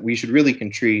conclusion, is that we should really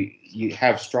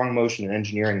have strong motion and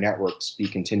engineering networks be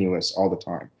continuous all the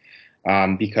time.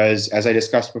 Because as I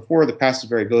discussed before, the passive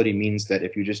variability means that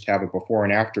if you just have a before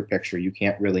and after picture, you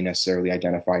can't really necessarily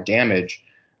identify damage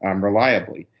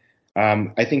reliably.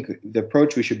 I think the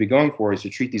approach we should be going for is to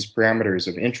treat these parameters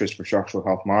of interest for structural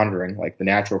health monitoring, like the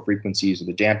natural frequencies or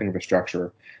the damping of a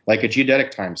structure, like a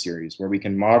geodetic time series, where we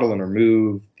can model and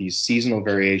remove these seasonal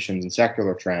variations and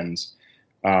secular trends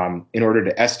in order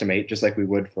to estimate, just like we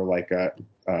would for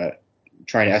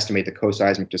trying to estimate the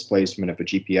coseismic displacement of a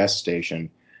GPS station.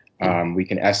 We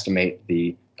can estimate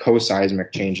the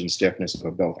coseismic change in stiffness of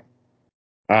a building.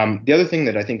 The other thing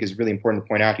that I think is really important to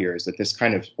point out here is that this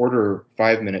kind of order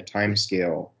 5-minute time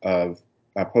scale of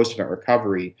post-event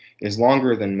recovery is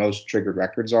longer than most triggered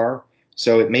records are.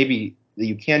 So it may be that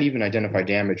you can't even identify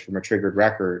damage from a triggered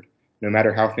record, no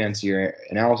matter how fancy your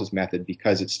analysis method,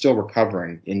 because it's still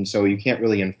recovering. And so you can't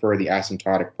really infer the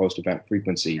asymptotic post-event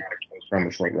frequency from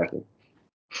a short record.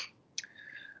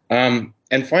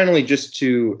 And finally, just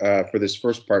to, for this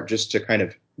first part, just to kind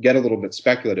of get a little bit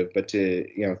speculative, but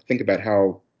to think about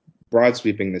how broad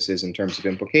sweeping this is in terms of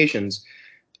implications.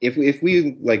 If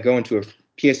we like go into a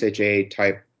PSHA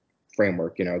type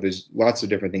framework, there's lots of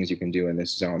different things you can do in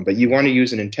this zone, but you want to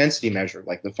use an intensity measure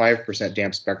like the 5%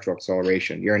 damped spectral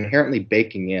acceleration. You're inherently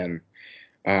baking in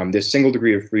this single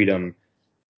degree of freedom,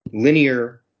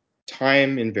 linear,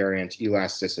 time invariant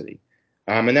elasticity,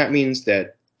 and that means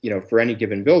that for any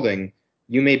given building,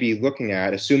 you may be looking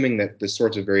at, assuming that the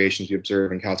sorts of variations you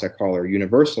observe in Caltech Hall are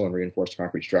universal in reinforced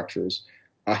concrete structures,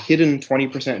 a hidden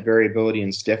 20% variability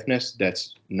in stiffness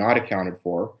that's not accounted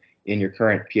for in your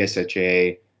current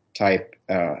PSHA type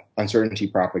uncertainty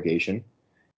propagation.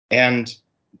 And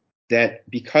that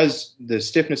because the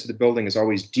stiffness of the building is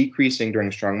always decreasing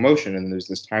during strong motion and there's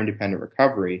this time-dependent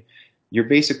recovery, you're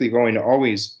basically going to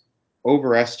always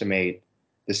overestimate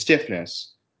the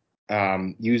stiffness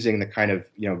using the kind of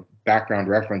background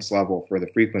reference level for the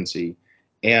frequency,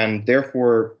 and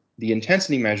therefore the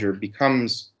intensity measure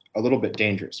becomes a little bit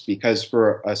dangerous, because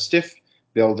for a stiff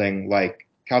building like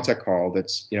Caltech Hall,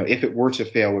 that's if it were to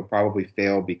fail, would probably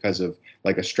fail because of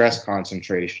like a stress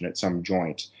concentration at some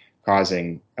joint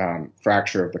causing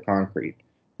fracture of the concrete,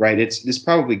 right? It's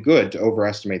probably good to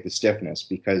overestimate the stiffness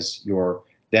because you're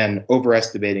then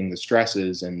overestimating the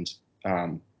stresses and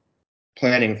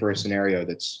planning for a scenario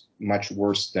that's much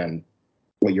worse than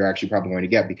what you're actually probably going to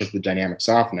get because of the dynamic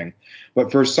softening.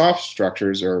 But for soft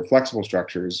structures or flexible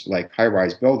structures like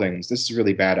high-rise buildings, this is a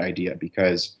really bad idea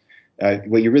because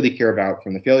what you really care about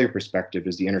from the failure perspective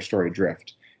is the interstory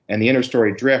drift. And the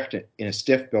interstory drift in a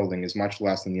stiff building is much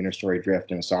less than the interstory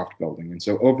drift in a soft building. And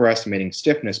so overestimating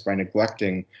stiffness by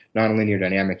neglecting nonlinear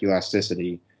dynamic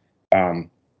elasticity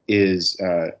is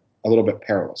a little bit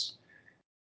perilous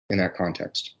in that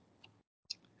context.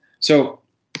 So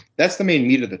that's the main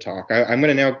meat of the talk. I'm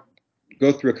going to now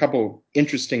go through a couple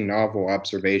interesting novel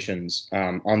observations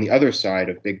on the other side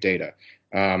of big data.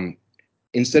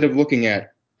 Instead of looking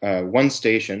at one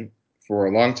station for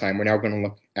a long time, we're now going to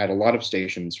look at a lot of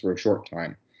stations for a short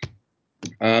time.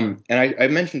 And I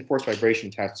mentioned force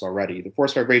vibration tests already. The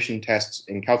force vibration tests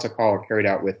in Caltech Hall are carried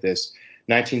out with this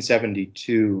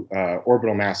 1972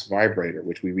 orbital mass vibrator,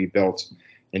 which we rebuilt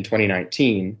in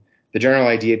 2019. The general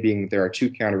idea being that there are two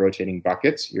counter-rotating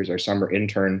buckets. Here's our summer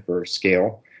intern for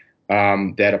scale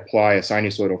that apply a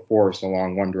sinusoidal force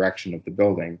along one direction of the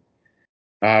building.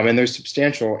 And there's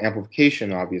substantial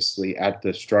amplification, obviously, at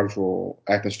the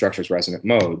structure's resonant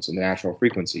modes and the natural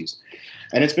frequencies.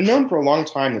 And it's been known for a long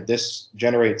time that this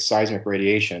generates seismic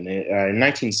radiation. In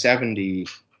 1970,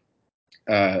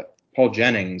 Paul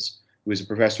Jennings, who was a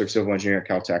professor of civil engineering at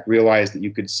Caltech, realized that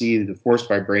you could see the force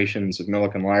vibrations of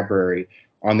Millikan Library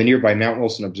on the nearby Mount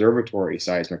Wilson Observatory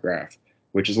seismograph,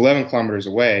 which is 11 kilometers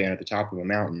away and at the top of a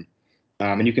mountain.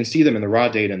 And you can see them in the raw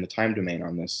data in the time domain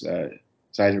on this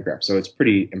seismograph. So it's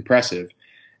pretty impressive.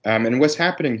 And what's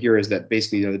happening here is that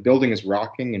basically the building is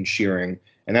rocking and shearing,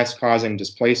 and that's causing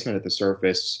displacement at the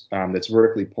surface that's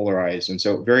vertically polarized. And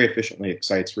so it very efficiently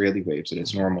excites Rayleigh waves at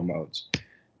its normal modes.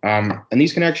 And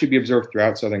these can actually be observed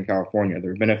throughout Southern California. There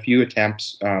have been a few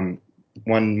attempts,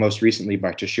 one most recently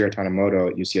by Toshiro Tanemoto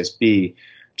at UCSB,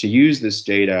 to use this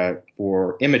data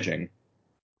for imaging.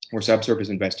 or subsurface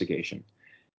investigation.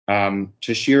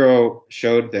 Toshiro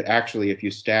showed that actually if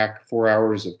you stack 4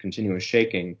 hours of continuous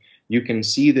shaking, you can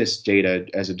see this data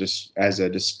as a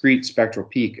discrete spectral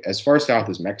peak as far south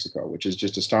as Mexico, which is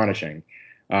just astonishing.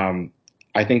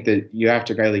 I think that you have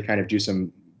to really kind of do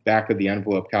some back of the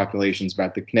envelope calculations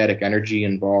about the kinetic energy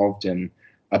involved in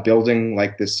a building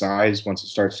like this size once it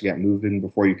starts to get moving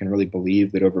before you can really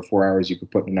believe that over 4 hours you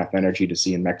could put enough energy to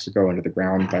see in Mexico into the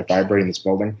ground by vibrating this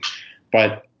building.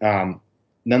 But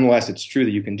nonetheless, it's true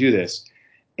that you can do this.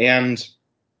 And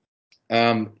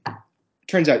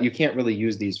turns out you can't really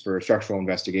use these for structural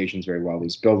investigations very well,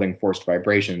 these building forced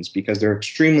vibrations, because they're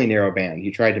extremely narrow band.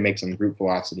 He tried to make some group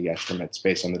velocity estimates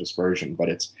based on the dispersion, but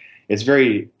it's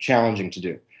very challenging to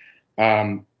do.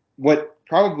 What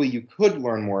probably you could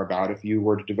learn more about if you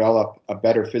were to develop a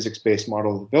better physics-based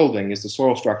model of the building is the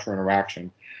soil structure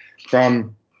interaction.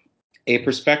 From a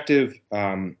perspective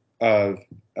of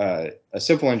a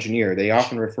civil engineer, they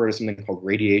often refer to something called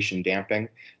radiation damping.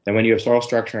 That when you have soil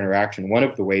structure interaction, one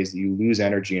of the ways that you lose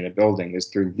energy in a building is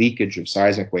through leakage of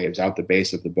seismic waves out the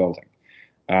base of the building.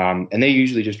 And they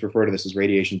usually just refer to this as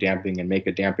radiation damping and make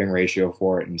a damping ratio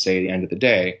for it and say at the end of the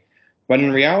day. But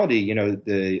in reality, you know,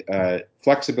 the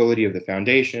flexibility of the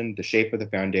foundation, the shape of the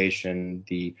foundation,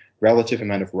 the relative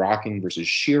amount of rocking versus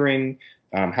shearing,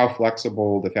 how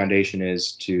flexible the foundation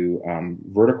is to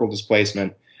vertical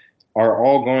displacement, are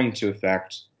all going to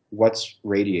affect what's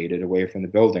radiated away from the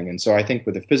building. And so I think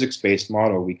with a physics-based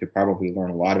model, we could probably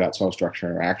learn a lot about soil structure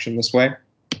interaction this way.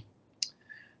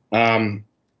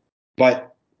 But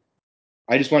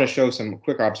I just want to show some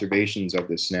quick observations of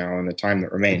this now in the time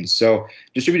that remains. So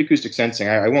distributed acoustic sensing,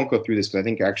 I won't go through this, but I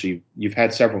think actually you've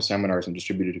had several seminars on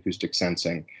distributed acoustic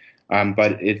sensing.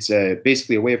 But it's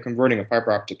basically a way of converting a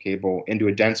fiber optic cable into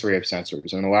a dense array of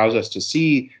sensors, and allows us to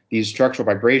see these structural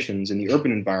vibrations in the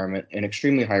urban environment in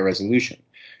extremely high resolution.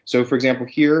 So for example,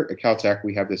 here at Caltech,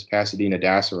 we have this Pasadena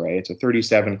DAS array. It's a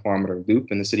 37-kilometer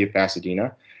loop in the city of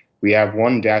Pasadena. We have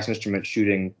one DAS instrument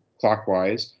shooting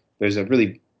clockwise. There's a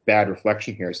really bad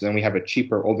reflection here. So then we have a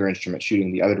cheaper, older instrument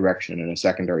shooting the other direction in a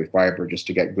secondary fiber just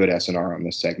to get good SNR on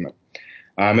this segment.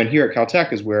 And here at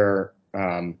Caltech is where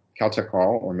Caltech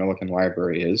Hall or Millikan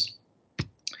Library is.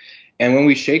 And when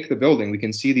we shake the building, we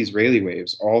can see these Rayleigh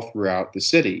waves all throughout the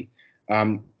city.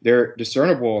 They're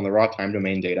discernible in the raw time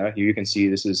domain data. Here you can see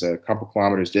this is a couple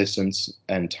kilometers distance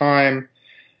and time.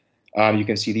 You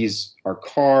can see these are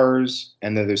cars,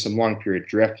 and then there's some long period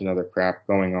drift and other crap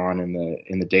going on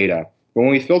in the data. But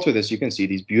when we filter this, you can see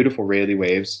these beautiful Rayleigh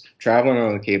waves traveling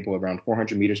on the cable around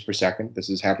 400 meters per second.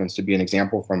 This happens to be an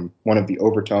example from one of the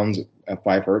overtones at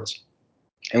 5 hertz.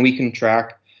 And we can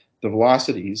track the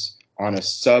velocities on a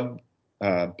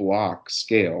sub-block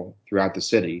scale throughout the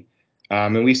city.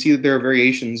 And we see that there are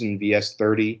variations in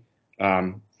VS30.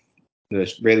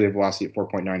 The Rayleigh velocity at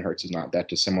 4.9 hertz is not that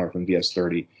dissimilar from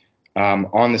VS30.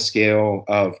 On the scale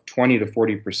of 20 to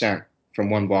 40% from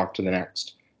one block to the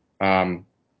next.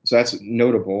 So that's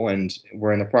notable, and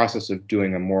we're in the process of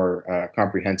doing a more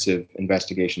comprehensive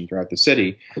investigation throughout the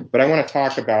city. But I want to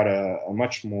talk about a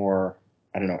much more,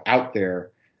 I don't know, out there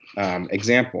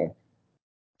example.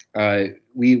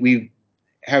 We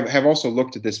have also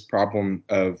looked at this problem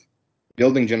of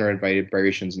building generated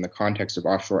vibrations in the context of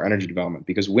offshore energy development,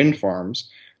 because wind farms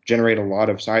generate a lot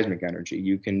of seismic energy.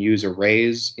 You can use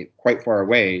arrays quite far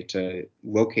away to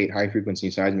locate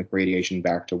high-frequency seismic radiation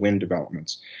back to wind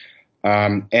developments.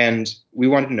 And we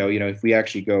wanted to know, you know, if we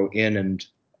actually go in and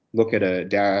look at a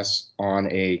DAS on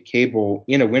a cable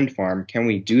in a wind farm, can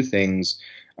we do things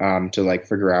to like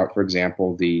figure out, for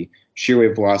example, the shear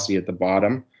wave velocity at the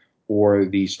bottom or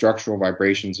the structural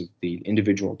vibrations of the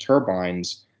individual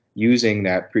turbines using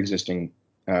that pre-existing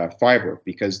fiber?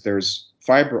 Because there's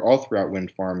fiber all throughout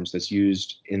wind farms that's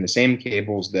used in the same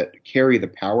cables that carry the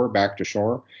power back to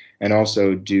shore and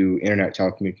also do internet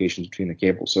telecommunications between the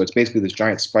cables. So it's basically this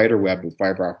giant spider web of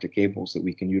fiber optic cables that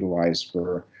we can utilize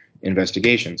for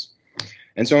investigations.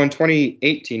 And so in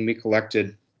 2018, we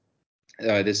collected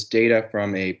this data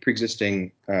from a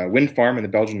pre-existing wind farm in the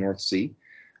Belgian North Sea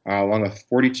along a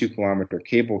 42-kilometer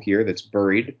cable here that's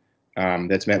buried,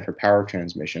 that's meant for power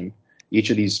transmission.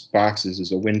 Each of these boxes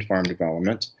is a wind farm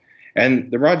development.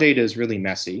 And the raw data is really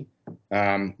messy,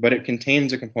 but it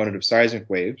contains a component of seismic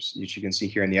waves, which you can see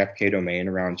here in the FK domain,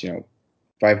 around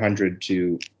 500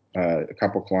 to a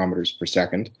couple kilometers per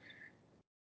second.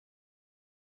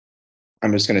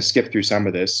 I'm just going to skip through some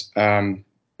of this in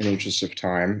the interest of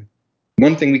time.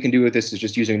 One thing we can do with this is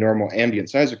just using normal ambient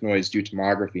seismic noise, do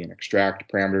tomography, and extract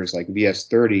parameters like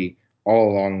VS30 all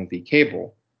along the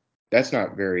cable. That's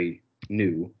not very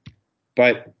new.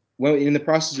 But well, in the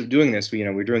process of doing this,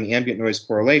 we're doing ambient noise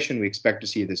correlation. We expect to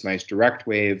see this nice direct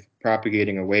wave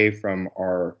propagating away from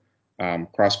our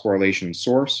cross-correlation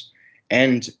source.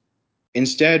 And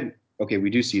instead, okay,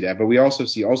 we do see that, but we also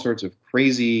see all sorts of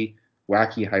crazy,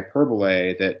 wacky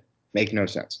hyperbolae that make no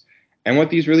sense. And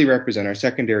what these really represent are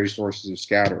secondary sources of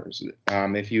scatterers.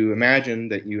 If you imagine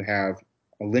that you have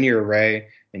a linear array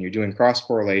and you're doing cross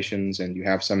correlations and you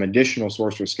have some additional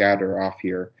source or scatter off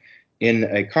here, in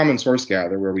a common source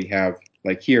gather where we have,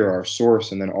 like here, our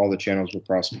source and then all the channels we're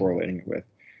cross correlating it with,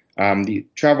 the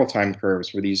travel time curves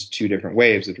for these two different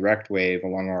waves, the direct wave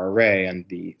along our array and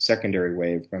the secondary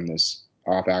wave from this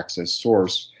off-axis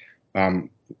source,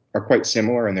 are quite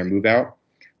similar in their move out.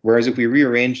 Whereas if we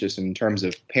rearrange this in terms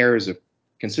of pairs of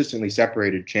consistently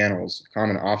separated channels,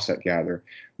 common offset gather,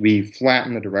 we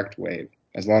flatten the direct wave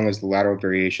as long as the lateral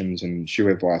variations in shear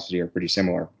wave velocity are pretty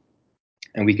similar.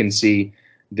 And we can see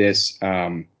this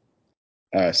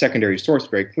secondary source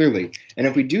very clearly. And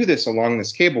if we do this along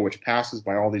this cable, which passes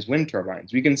by all these wind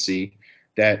turbines, we can see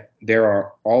that there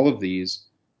are all of these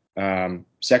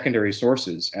secondary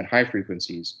sources at high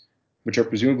frequencies, which are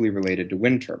presumably related to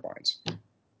wind turbines.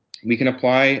 We can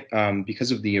apply,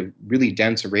 because of the really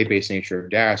dense array-based nature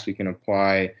of DAS, we can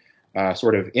apply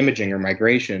sort of imaging or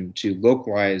migration to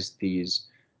localize these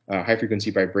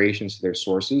high-frequency vibrations to their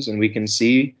sources, and we can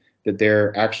see that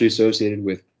they're actually associated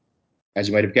with, as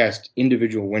you might have guessed,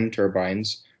 individual wind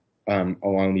turbines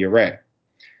along the array.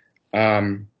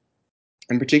 In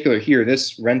particular here,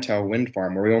 this Rentel wind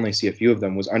farm, where we only see a few of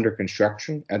them, was under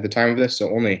construction at the time of this,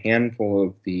 so only a handful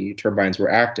of the turbines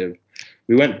were active.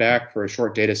 We went back for a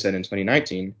short data set in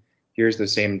 2019. Here's the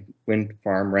same wind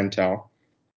farm, Rentel.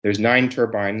 There's 9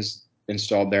 turbines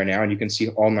installed there now, and you can see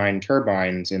all 9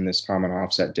 turbines in this common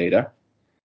offset data.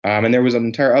 And there was an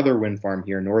entire other wind farm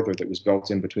here, Norther, that was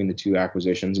built in between the 2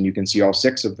 acquisitions, and you can see all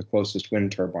 6 of the closest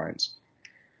wind turbines.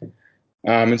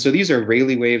 And so these are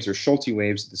Rayleigh waves or Schulte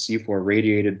waves at the seafloor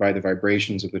radiated by the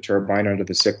vibrations of the turbine under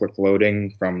the cyclic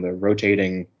loading from the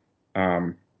rotating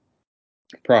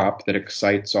prop that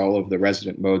excites all of the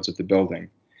resident modes of the building.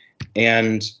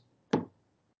 And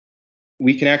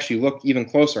we can actually look even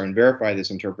closer and verify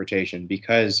this interpretation,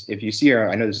 because if you see here,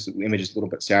 I know this image is a little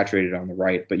bit saturated on the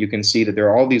right, but you can see that there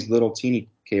are all these little teeny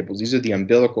cables. These are the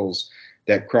umbilicals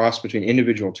that cross between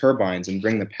individual turbines and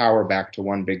bring the power back to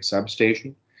one big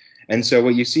substation. And so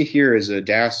what you see here is a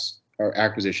DAS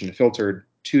acquisition filtered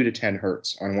 2 to 10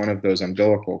 hertz on one of those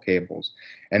umbilical cables.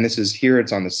 And this is here,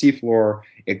 it's on the seafloor.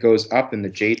 It goes up in the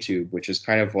J-tube, which is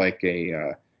kind of like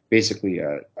basically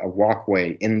a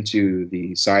walkway into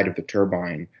the side of the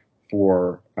turbine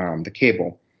for the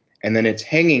cable. And then it's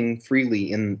hanging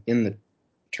freely in the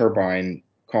turbine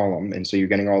column, and so you're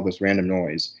getting all this random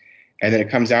noise. And then it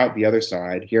comes out the other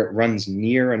side. Here it runs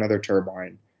near another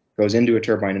turbine, goes into a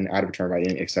turbine and out of a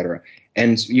turbine, etc.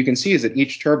 And you can see is that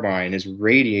each turbine is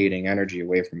radiating energy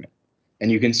away from it. And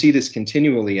you can see this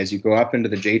continually as you go up into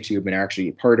the J-tube and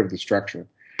actually part of the structure.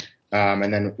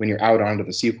 And then when you're out onto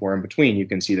the seafloor in between, you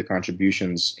can see the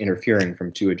contributions interfering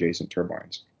from 2 adjacent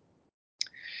turbines.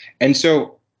 And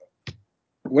so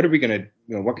what are we going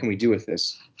to, what can we do with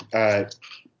this?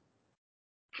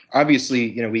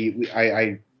 Obviously,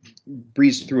 I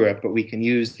breezed through it, but we can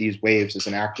use these waves as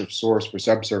an active source for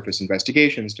subsurface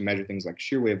investigations to measure things like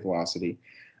shear wave velocity,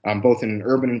 both in an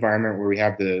urban environment where we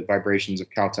have the vibrations of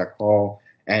Caltech Hall,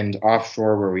 and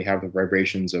offshore where we have the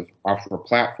vibrations of offshore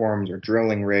platforms or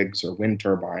drilling rigs or wind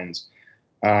turbines.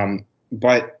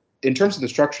 But in terms of the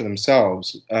structure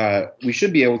themselves, we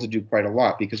should be able to do quite a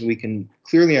lot, because we can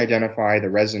clearly identify the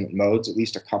resonant modes, at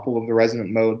least a couple of the resonant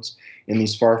modes in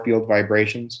these far field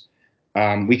vibrations.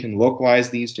 We can localize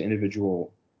these to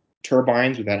individual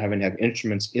turbines without having to have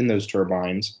instruments in those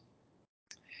turbines.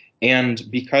 And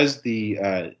because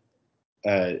the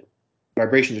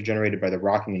vibrations are generated by the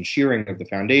rocking and shearing of the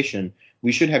foundation,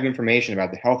 we should have information about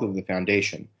the health of the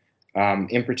foundation.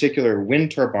 In particular,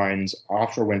 wind turbines,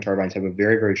 offshore wind turbines, have a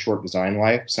very, very short design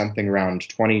life, something around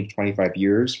 20 to 25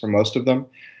 years for most of them.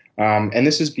 And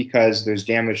this is because there's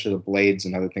damage to the blades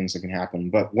and other things that can happen.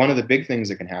 But one of the big things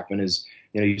that can happen is,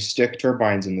 you stick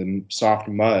turbines in the soft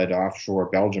mud offshore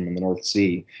Belgium in the North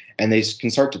Sea, and they can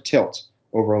start to tilt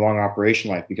over a long operation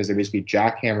life because they're basically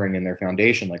jackhammering in their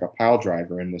foundation like a pile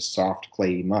driver in this soft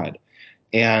clayey mud.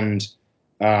 And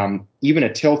even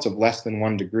a tilt of less than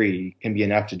 1 degree can be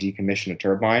enough to decommission a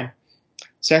turbine.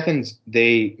 Second,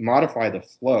 they modify the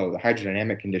flow, the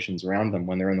hydrodynamic conditions around them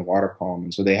when they're in the water column.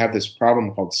 And so they have this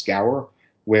problem called scour,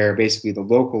 where basically the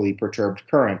locally perturbed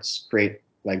currents create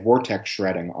like vortex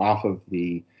shredding off of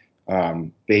the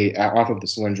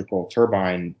cylindrical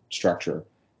turbine structure.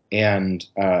 And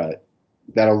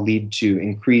that'll lead to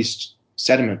increased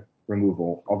sediment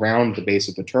removal around the base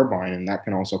of the turbine, and that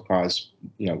can also cause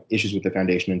issues with the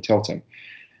foundation and tilting.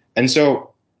 And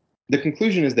so the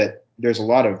conclusion is that there's a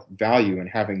lot of value in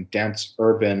having dense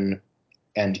urban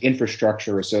and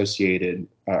infrastructure associated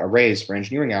arrays for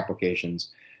engineering applications.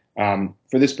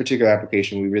 For this particular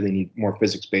application, we really need more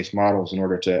physics-based models in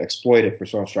order to exploit it for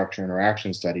soil structure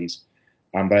interaction studies,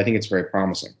 but I think it's very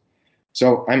promising.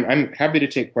 So I'm happy to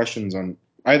take questions on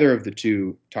either of the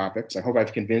two topics. I hope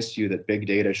I've convinced you that big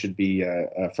data should be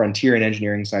a frontier in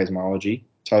engineering seismology.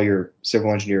 Tell your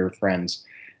civil engineer friends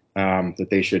that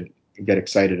they should get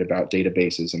excited about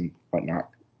databases and whatnot.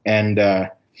 And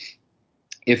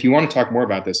if you want to talk more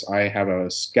about this, I have a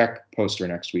SCEC poster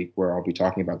next week where I'll be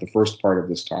talking about the first part of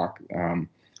this talk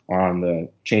on the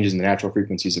changes in the natural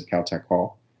frequencies of Caltech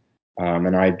Hall.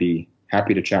 And I'd be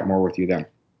happy to chat more with you then.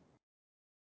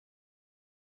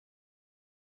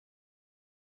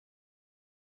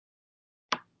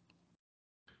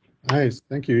 Nice.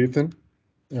 Thank you, Ethan.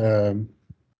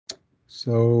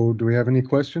 So do we have any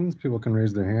questions? People can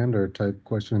raise their hand or type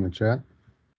question in the chat.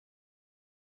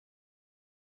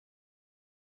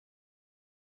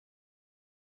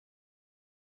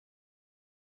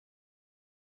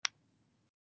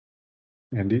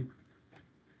 Andy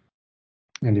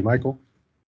Michael.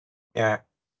 Yeah.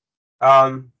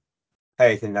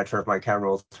 Hey, Ethan, not sure if my camera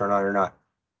will turn on or not.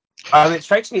 It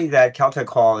strikes me that Caltech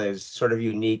Hall is sort of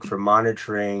unique for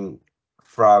monitoring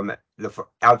from the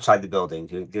outside the building,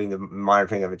 doing the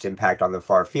monitoring of its impact on the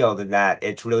far field, in that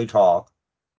it's really tall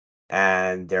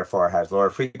and therefore has lower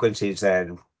frequencies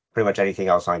than pretty much anything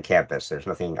else on campus. There's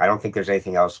nothing, I don't think there's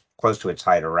anything else close to its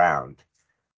height around.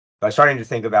 But I'm starting to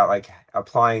think about like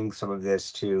applying some of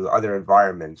this to other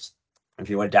environments. If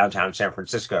you went downtown San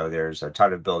Francisco, there's a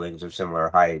ton of buildings of similar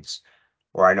heights.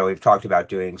 Or I know we've talked about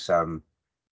doing some,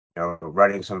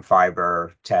 running some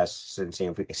fiber tests and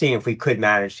seeing if we could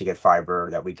manage to get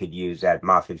fiber that we could use at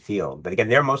Moffett Field. But again,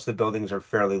 there most of the buildings are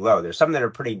fairly low. There's some that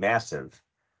are pretty massive.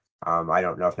 I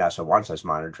don't know if NASA wants us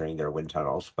monitoring their wind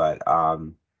tunnels, but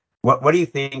what do you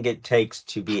think it takes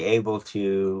to be able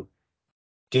to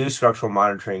do structural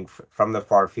monitoring from the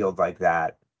far field like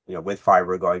that? With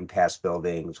fiber going past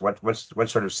buildings, what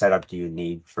sort of setup do you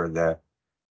need for the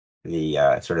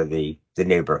sort of the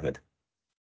neighborhood?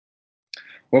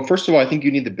 Well, first of all, I think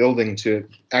you need the building to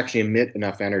actually emit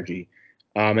enough energy.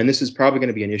 And this is probably going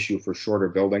to be an issue for shorter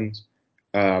buildings.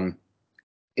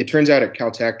 It turns out at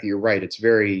Caltech, you're right, it's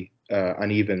very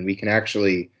uneven.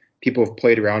 People have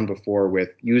played around before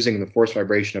with using the force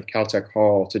vibration of Caltech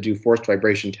Hall to do forced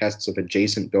vibration tests of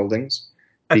adjacent buildings,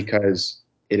 because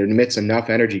it emits enough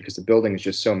energy because the building is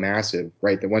just so massive,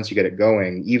 right, that once you get it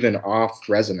going, even off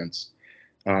resonance,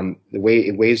 the way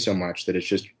it weighs so much that it's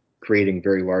just creating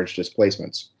very large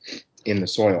displacements in the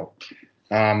soil.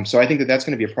 So I think that that's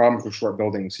going to be a problem for short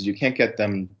buildings, because you can't get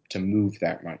them to move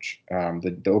that much.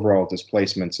 The overall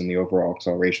displacements and the overall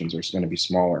accelerations are going to be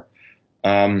smaller.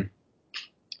 I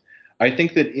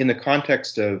think that in the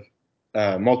context of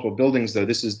multiple buildings, though,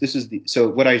 so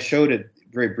what I showed it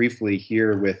very briefly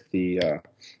here with the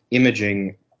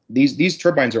imaging. These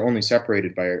turbines are only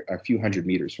separated by a few hundred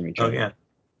meters from each other.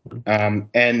 Yeah.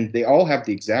 And they all have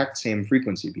the exact same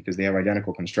frequency because they have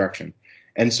identical construction.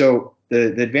 And so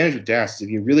the advantage of DAS is if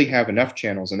you really have enough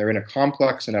channels and they're in a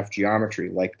complex enough geometry,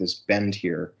 like this bend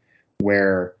here,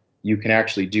 where you can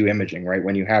actually do imaging, right?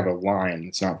 When you have a line,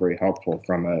 it's not very helpful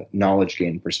from a knowledge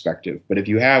gain perspective. But if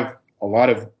you have a lot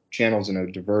of channels in a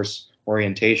diverse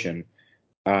orientation,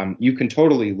 you can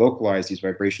totally localize these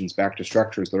vibrations back to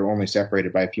structures that are only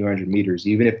separated by a few hundred meters,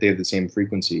 even if they have the same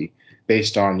frequency,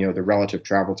 based on the relative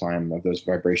travel time of those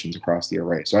vibrations across the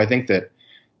array. So I think that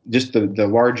just the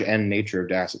large N nature of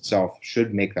DAS itself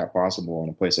should make that possible in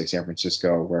a place like San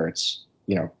Francisco, where it's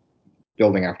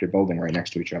building after building right next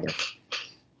to each other.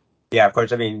 Yeah, of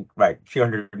course. I mean, right, a few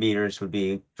hundred meters would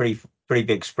be pretty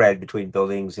big spread between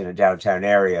buildings in a downtown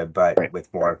area, but right.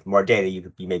 with more data,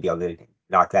 you may be able to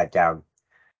knock that down.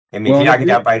 I mean, Well, if you knock it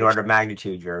down by an order of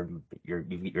magnitude,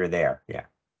 you're there. Yeah.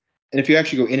 And if you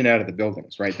actually go in and out of the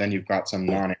buildings, right, then you've got some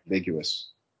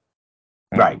non-ambiguous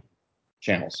right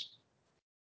channels.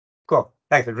 Cool.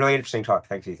 Thanks. It's a really interesting talk.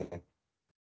 Thanks, Ethan.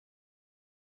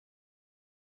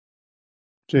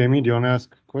 Jamie, do you want to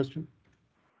ask a question?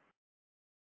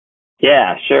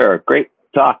 Yeah, sure. Great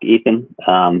talk, Ethan.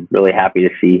 Really happy to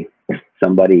see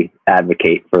somebody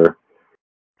advocate for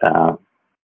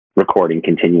recording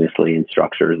continuously in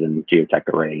structures and geotech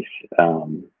arrays.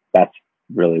 That's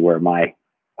really where my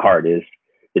heart is,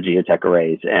 the geotech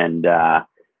arrays. And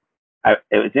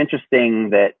it was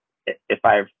interesting that if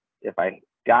I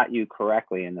got you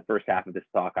correctly in the first half of this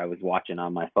talk, I was watching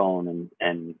on my phone,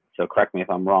 and so correct me if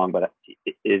I'm wrong, but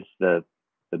is the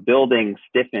building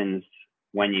stiffens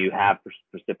when you have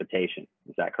precipitation?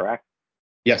 Is that correct?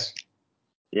 Yes.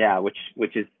 Yeah, which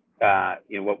is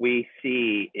what we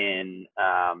see in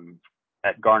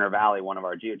at Garner Valley, one of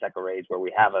our geotech arrays, where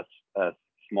we have a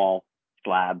small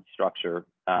slab structure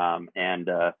and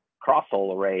a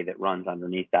cross-hole array that runs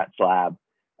underneath that slab,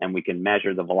 and we can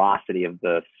measure the velocity of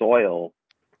the soil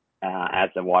as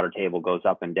the water table goes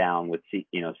up and down with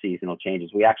seasonal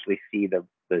changes. We actually see the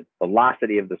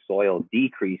velocity of the soil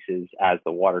decreases as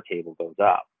the water table goes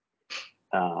up.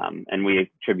 And we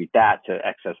attribute that to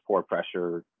excess pore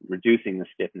pressure, reducing the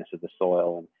stiffness of the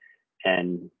soil.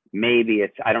 And maybe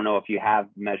it's, I don't know if you have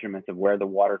measurements of where the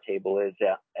water table is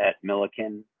at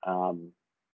Millikan, or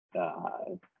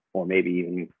maybe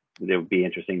even it would be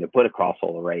interesting to put a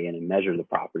cross-hole array in and measure the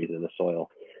properties of the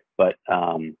soil. But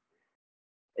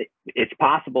it's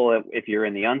possible if you're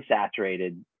in the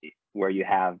unsaturated, where you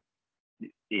have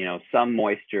some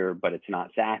moisture, but it's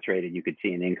not saturated, you could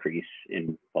see an increase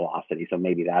in velocity. So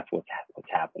maybe that's what's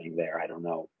happening there. I don't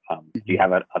know. Do you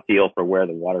have a feel for where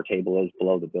the water table is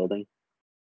below the building?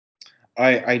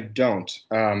 I don't.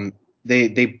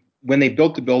 They when they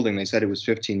built the building, they said it was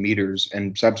 15 meters,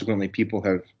 and subsequently people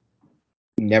have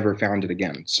never found it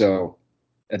again. So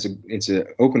it's an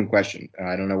open question.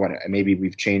 I don't know what. Maybe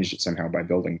we've changed it somehow by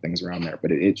building things around there,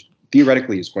 but it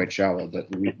theoretically is quite shallow, but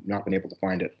we've not been able to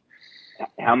find it.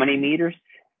 How many meters?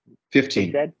 15.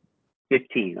 You said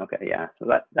 15. Okay, yeah. So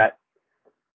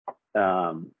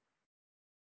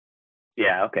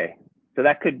yeah, okay. So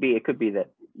that could be. It could be that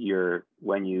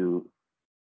when you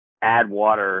add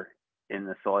water in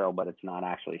the soil, but it's not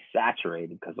actually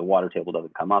saturated because the water table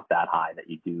doesn't come up that high, that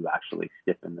you do actually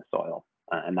stiffen the soil,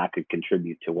 and that could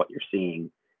contribute to what you're seeing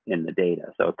in the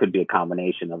data. So it could be a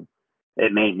combination of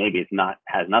it. Maybe it's not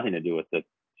has nothing to do with the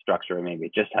structure, or maybe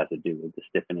it just has to do with the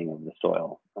stiffening of the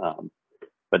soil.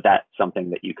 But that's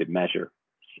something that you could measure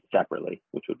separately,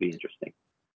 which would be interesting.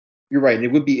 You're right. And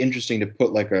it would be interesting to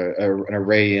put like an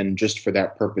array in just for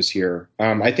that purpose here.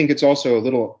 I think it's also a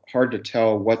little hard to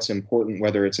tell what's important,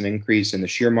 whether it's an increase in the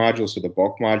shear modulus or the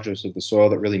bulk modulus of the soil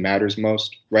that really matters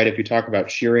most, right? If you talk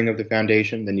about shearing of the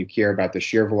foundation, then you care about the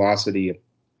shear velocity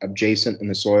adjacent in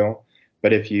the soil.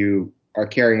 But if you are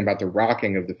caring about the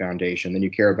rocking of the foundation, then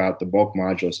you care about the bulk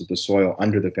modulus of the soil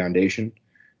under the foundation,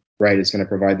 right? It's going to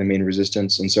provide the main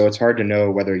resistance. And so it's hard to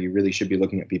know whether you really should be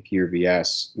looking at BP or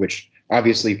VS, which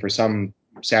obviously for some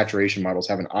saturation models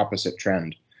have an opposite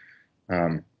trend.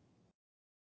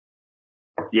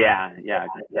 Yeah, that's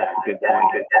a good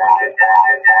point.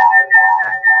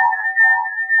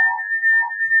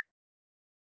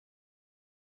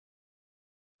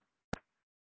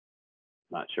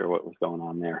 Not sure what was going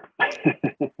on there.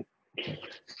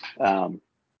 Well,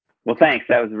 thanks.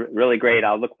 That was really great.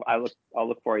 I'll look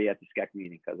for you at the SCEC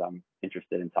meeting because I'm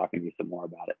interested in talking to you some more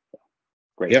about it. So,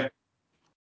 great. Yeah.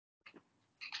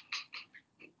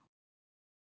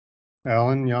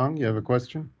 Alan Young, you have a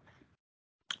question?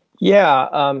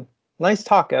 Yeah, nice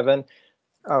talk, Evan.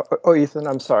 Ethan,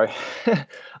 I'm sorry.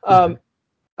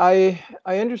 I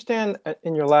understand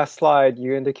in your last slide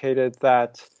you indicated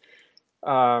that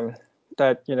for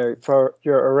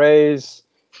your arrays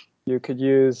you could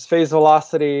use phase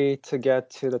velocity to get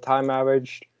to the time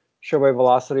average shear wave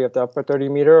velocity of the upper 30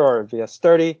 meter, or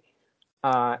VS30.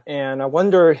 And I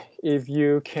wonder if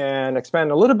you can expand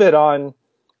a little bit on,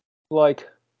 like,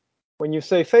 when you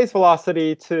say phase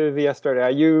velocity to VS30,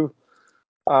 are you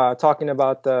talking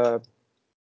about the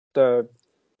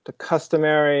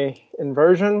customary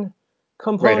inversion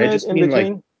component? Right, I just in mean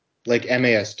between? like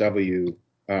MASW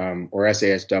or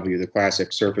SASW, the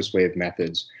classic surface wave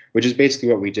methods, which is basically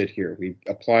what we did here. We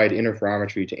applied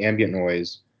interferometry to ambient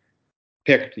noise,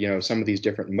 picked some of these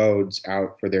different modes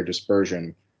out for their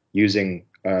dispersion using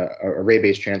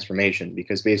array-based transformation,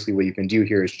 because basically what you can do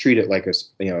here is treat it like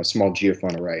a small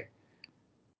geophone array,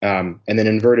 and then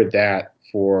inverted that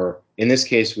for, in this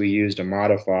case, we used a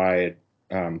modified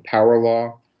power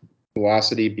law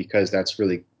velocity, because that's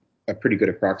really a pretty good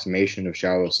approximation of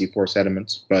shallow seafloor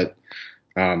sediments. But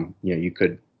you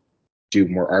could do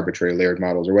more arbitrary layered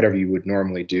models or whatever you would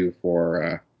normally do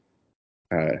for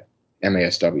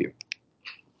MASW.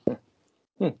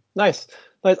 Nice.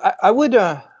 I would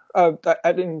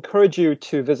I'd encourage you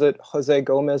to visit Jose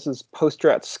Gomez's poster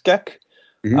at SCEC.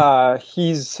 Mm-hmm.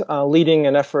 He's leading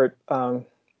an effort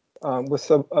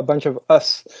with a bunch of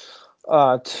us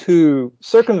to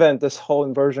circumvent this whole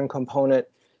inversion component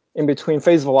in between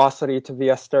phase velocity to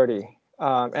VS30.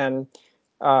 And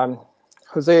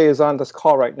Jose is on this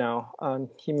call right now.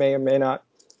 He may or may not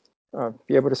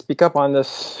be able to speak up on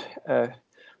this,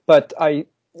 but I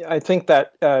think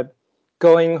that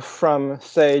going from,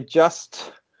 say,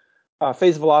 just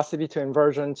phase velocity to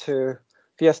inversion to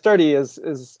VS30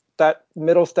 is that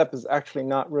middle step is actually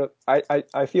not.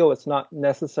 I feel it's not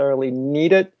necessarily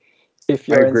needed if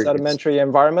you're in sedimentary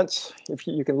environments. If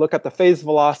you can look at the phase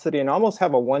velocity and almost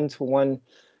have a one-to-one,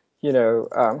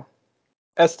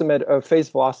 estimate of phase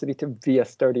velocity to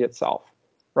VS30 itself,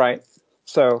 right?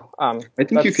 So I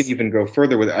think you could even go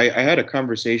further with it. I had a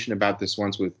conversation about this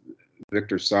once with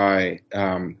Victor Tsai,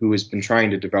 who has been trying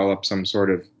to develop some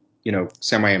sort of,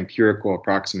 semi-empirical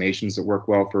approximations that work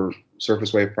well for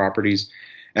surface wave properties.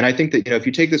 And I think that, if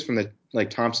you take this from the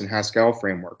Thomson-Haskell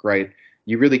framework, right,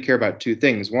 you really care about two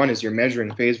things. One is you're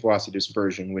measuring phase velocity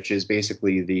dispersion, which is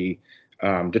basically the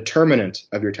determinant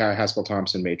of your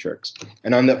Haskell-Thompson matrix.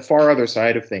 And on the far other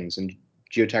side of things in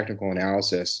geotechnical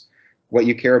analysis, what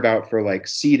you care about for like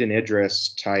Seed and Idris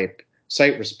type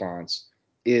site response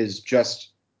is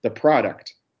just the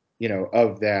product,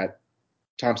 of that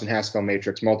Thomson-Haskell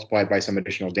matrix multiplied by some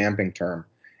additional damping term.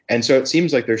 And so it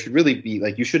seems like there should really be,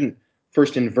 like, you shouldn't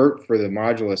first invert for the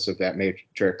modulus of that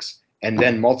matrix and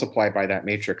then multiply by that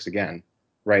matrix again,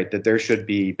 right? That there should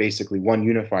be basically one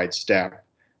unified step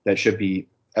that should be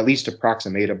at least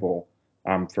approximatable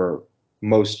for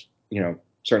most,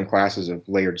 certain classes of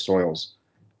layered soils.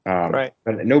 Right.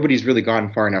 But nobody's really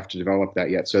gone far enough to develop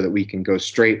that yet so that we can go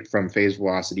straight from phase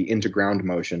velocity into ground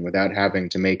motion without having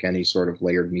to make any sort of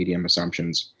layered medium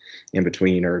assumptions in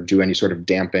between or do any sort of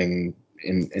damping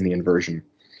in the inversion.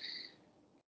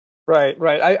 Right.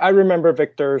 I remember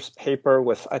Victor's paper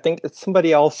with, I think it's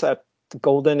somebody else at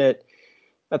Golden at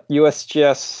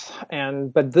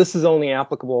USGS, but this is only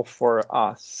applicable for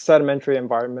sedimentary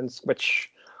environments, which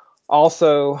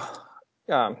also,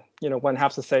 one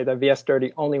has to say that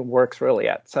VS30 only works really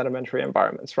at sedimentary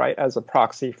environments, right, as a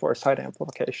proxy for site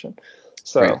amplification.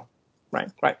 So, right.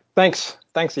 Thanks,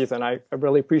 Ethan. I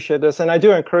really appreciate this, and I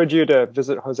do encourage you to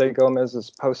visit Jose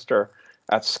Gomez's poster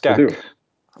at SCEC.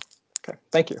 Okay,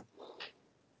 thank you.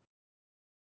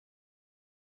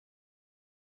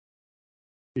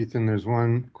 Ethan, there's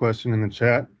one question in the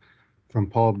chat from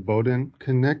Paul Bowden.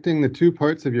 Connecting the two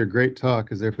parts of your great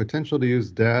talk, is there potential to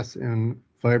use DAS and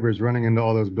fibers running into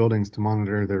all those buildings to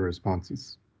monitor their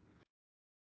responses?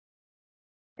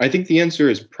 I think the answer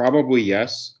is probably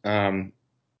yes.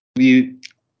 We've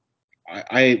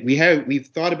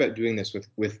thought about doing this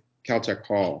with Caltech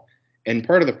Hall, and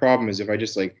part of the problem is if I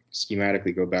just like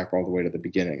schematically go back all the way to the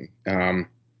beginning.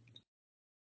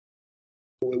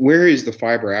 Where is the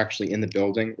fiber actually in the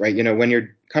building, right? When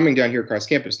you're coming down here across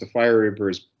campus, the fiber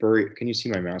is buried. Can you see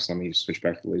my mouse? Let me switch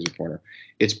back to the laser pointer.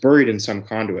 It's buried in some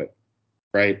conduit,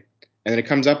 right? And then it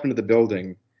comes up into the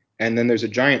building, and then there's a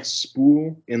giant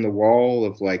spool in the wall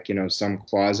of some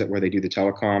closet where they do the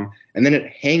telecom, and then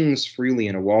it hangs freely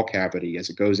in a wall cavity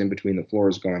as it goes in between the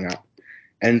floors going up.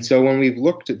 And so when we've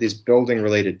looked at this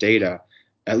building-related data,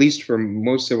 at least for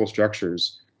most civil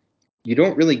structures, you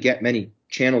don't really get many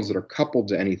channels that are coupled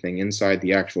to anything inside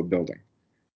the actual building.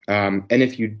 And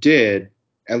if you did,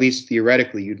 at least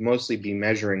theoretically, you'd mostly be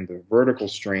measuring the vertical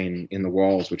strain in the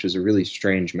walls, which is a really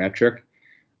strange metric.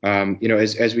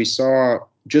 As we saw,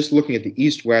 just looking at the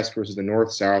east-west versus the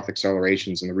north-south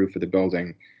accelerations in the roof of the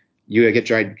building, you get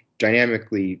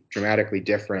dramatically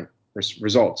different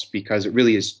results because it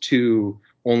really is two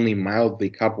only mildly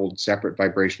coupled separate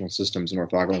vibrational systems in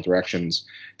orthogonal directions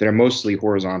that are mostly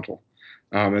horizontal.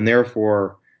 And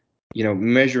therefore,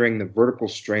 measuring the vertical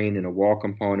strain in a wall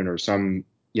component or some,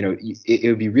 it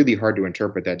would be really hard to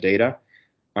interpret that data.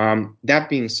 That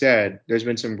being said, there's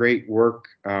been some great work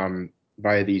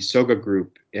by the SOGA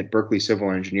group at Berkeley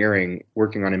Civil Engineering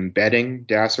working on embedding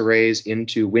DAS arrays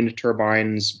into wind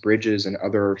turbines, bridges, and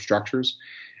other structures.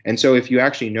 And so if you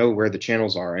actually know where the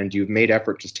channels are and you've made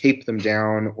effort to tape them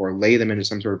down or lay them into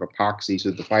some sort of epoxy so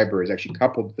that the fiber is actually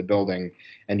coupled to the building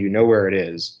and you know where it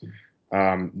is,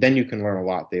 then you can learn a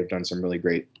lot. They've done some really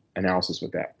great analysis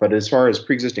with that. But as far as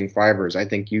pre-existing fibers, I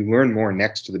think you learn more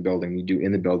next to the building than you do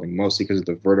in the building, mostly because of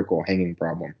the vertical hanging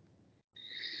problem.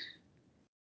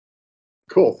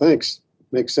 Cool, thanks.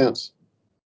 Makes sense.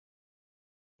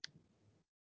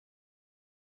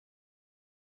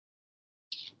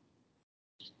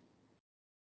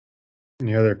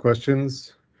 Any other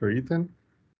questions for Ethan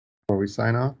before we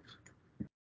sign off?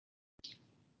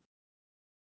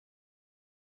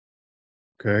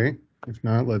 Okay, if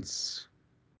not, let's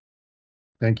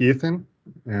thank Ethan,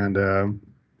 and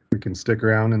we can stick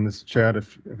around in this chat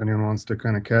if anyone wants to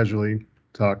kind of casually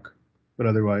talk, but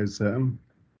otherwise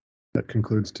that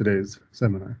concludes today's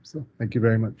seminar. So thank you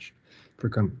very much for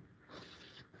coming.